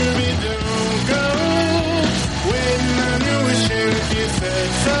 Ruby, don't go. Waiting on your wishing if you said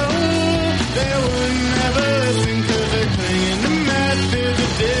so. They would never listen 'cause they're clinging to methods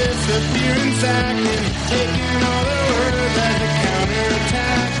of disappearing sack. And taking all their words as a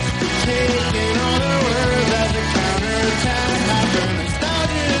counterattack. Taking all their words as a counterattack. After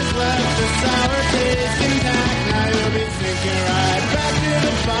nostalgia has left a sour taste intact. Now you'll be sinking right back to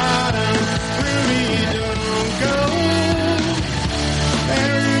the bottom. Ruby, don't go.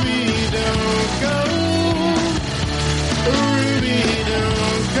 And Ruby, don't go. Ruby,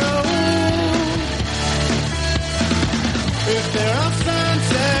 don't go. If there are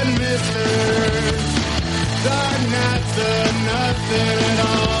sunset misters, dark nights are nothing at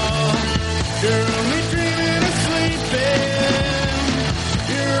all. You're only dreaming of sleeping.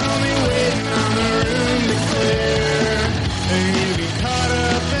 You're only waiting on the room to clear. And you get caught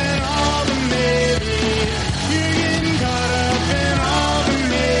up in all the maybes. You're getting caught up in all the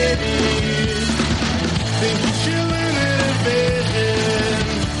maybes. Think you should limit a vision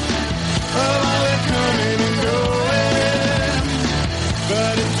of all the coming and going.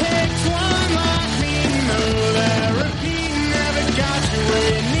 But it takes one like me to know that repeating never got you where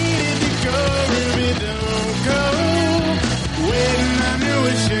you needed to go. Ruby, don't go. Waiting on your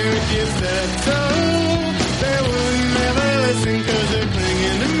wishing if you said so. They would never listen 'cause they're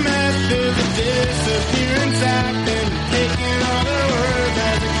clinging to methods of disappearance act. And taking all their words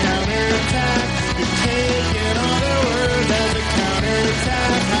as a counterattack. You're taking all their words as a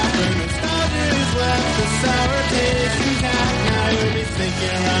counterattack. After nostalgia has left a sour taste intact. Now you'll be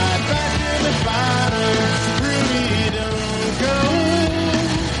sinking right back to the bottom. Ruby, don't go.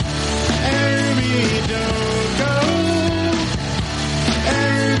 And Ruby, don't go. And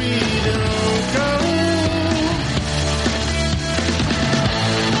Ruby, don't go.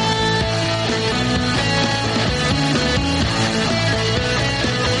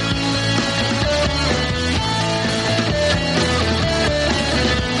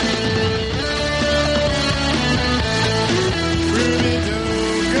 Ruby,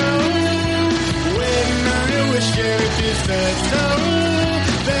 don't go. Waiting on your wish, if you said so.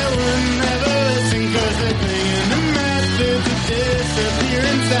 They would never listen 'cause they're clinging to methods of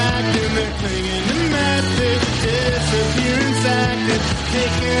disappearance act. And they're clinging to methods of disappearance act. And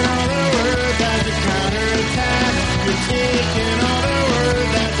taking all their words as a counterattack. You're taking all their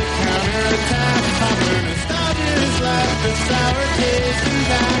words as a counterattack. After nostalgia has left a sour taste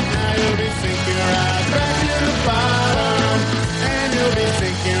intact. Now you'll be sinking right back to the bottom. And you'll be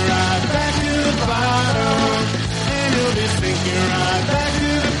sinking right back to the bottom. And you'll be sinking right back to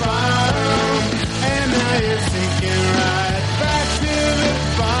the bottom. And now you're sinking right back to the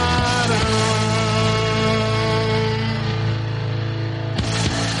bottom.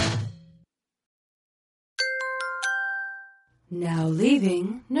 Now leaving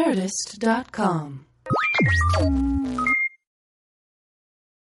Nerdist.com.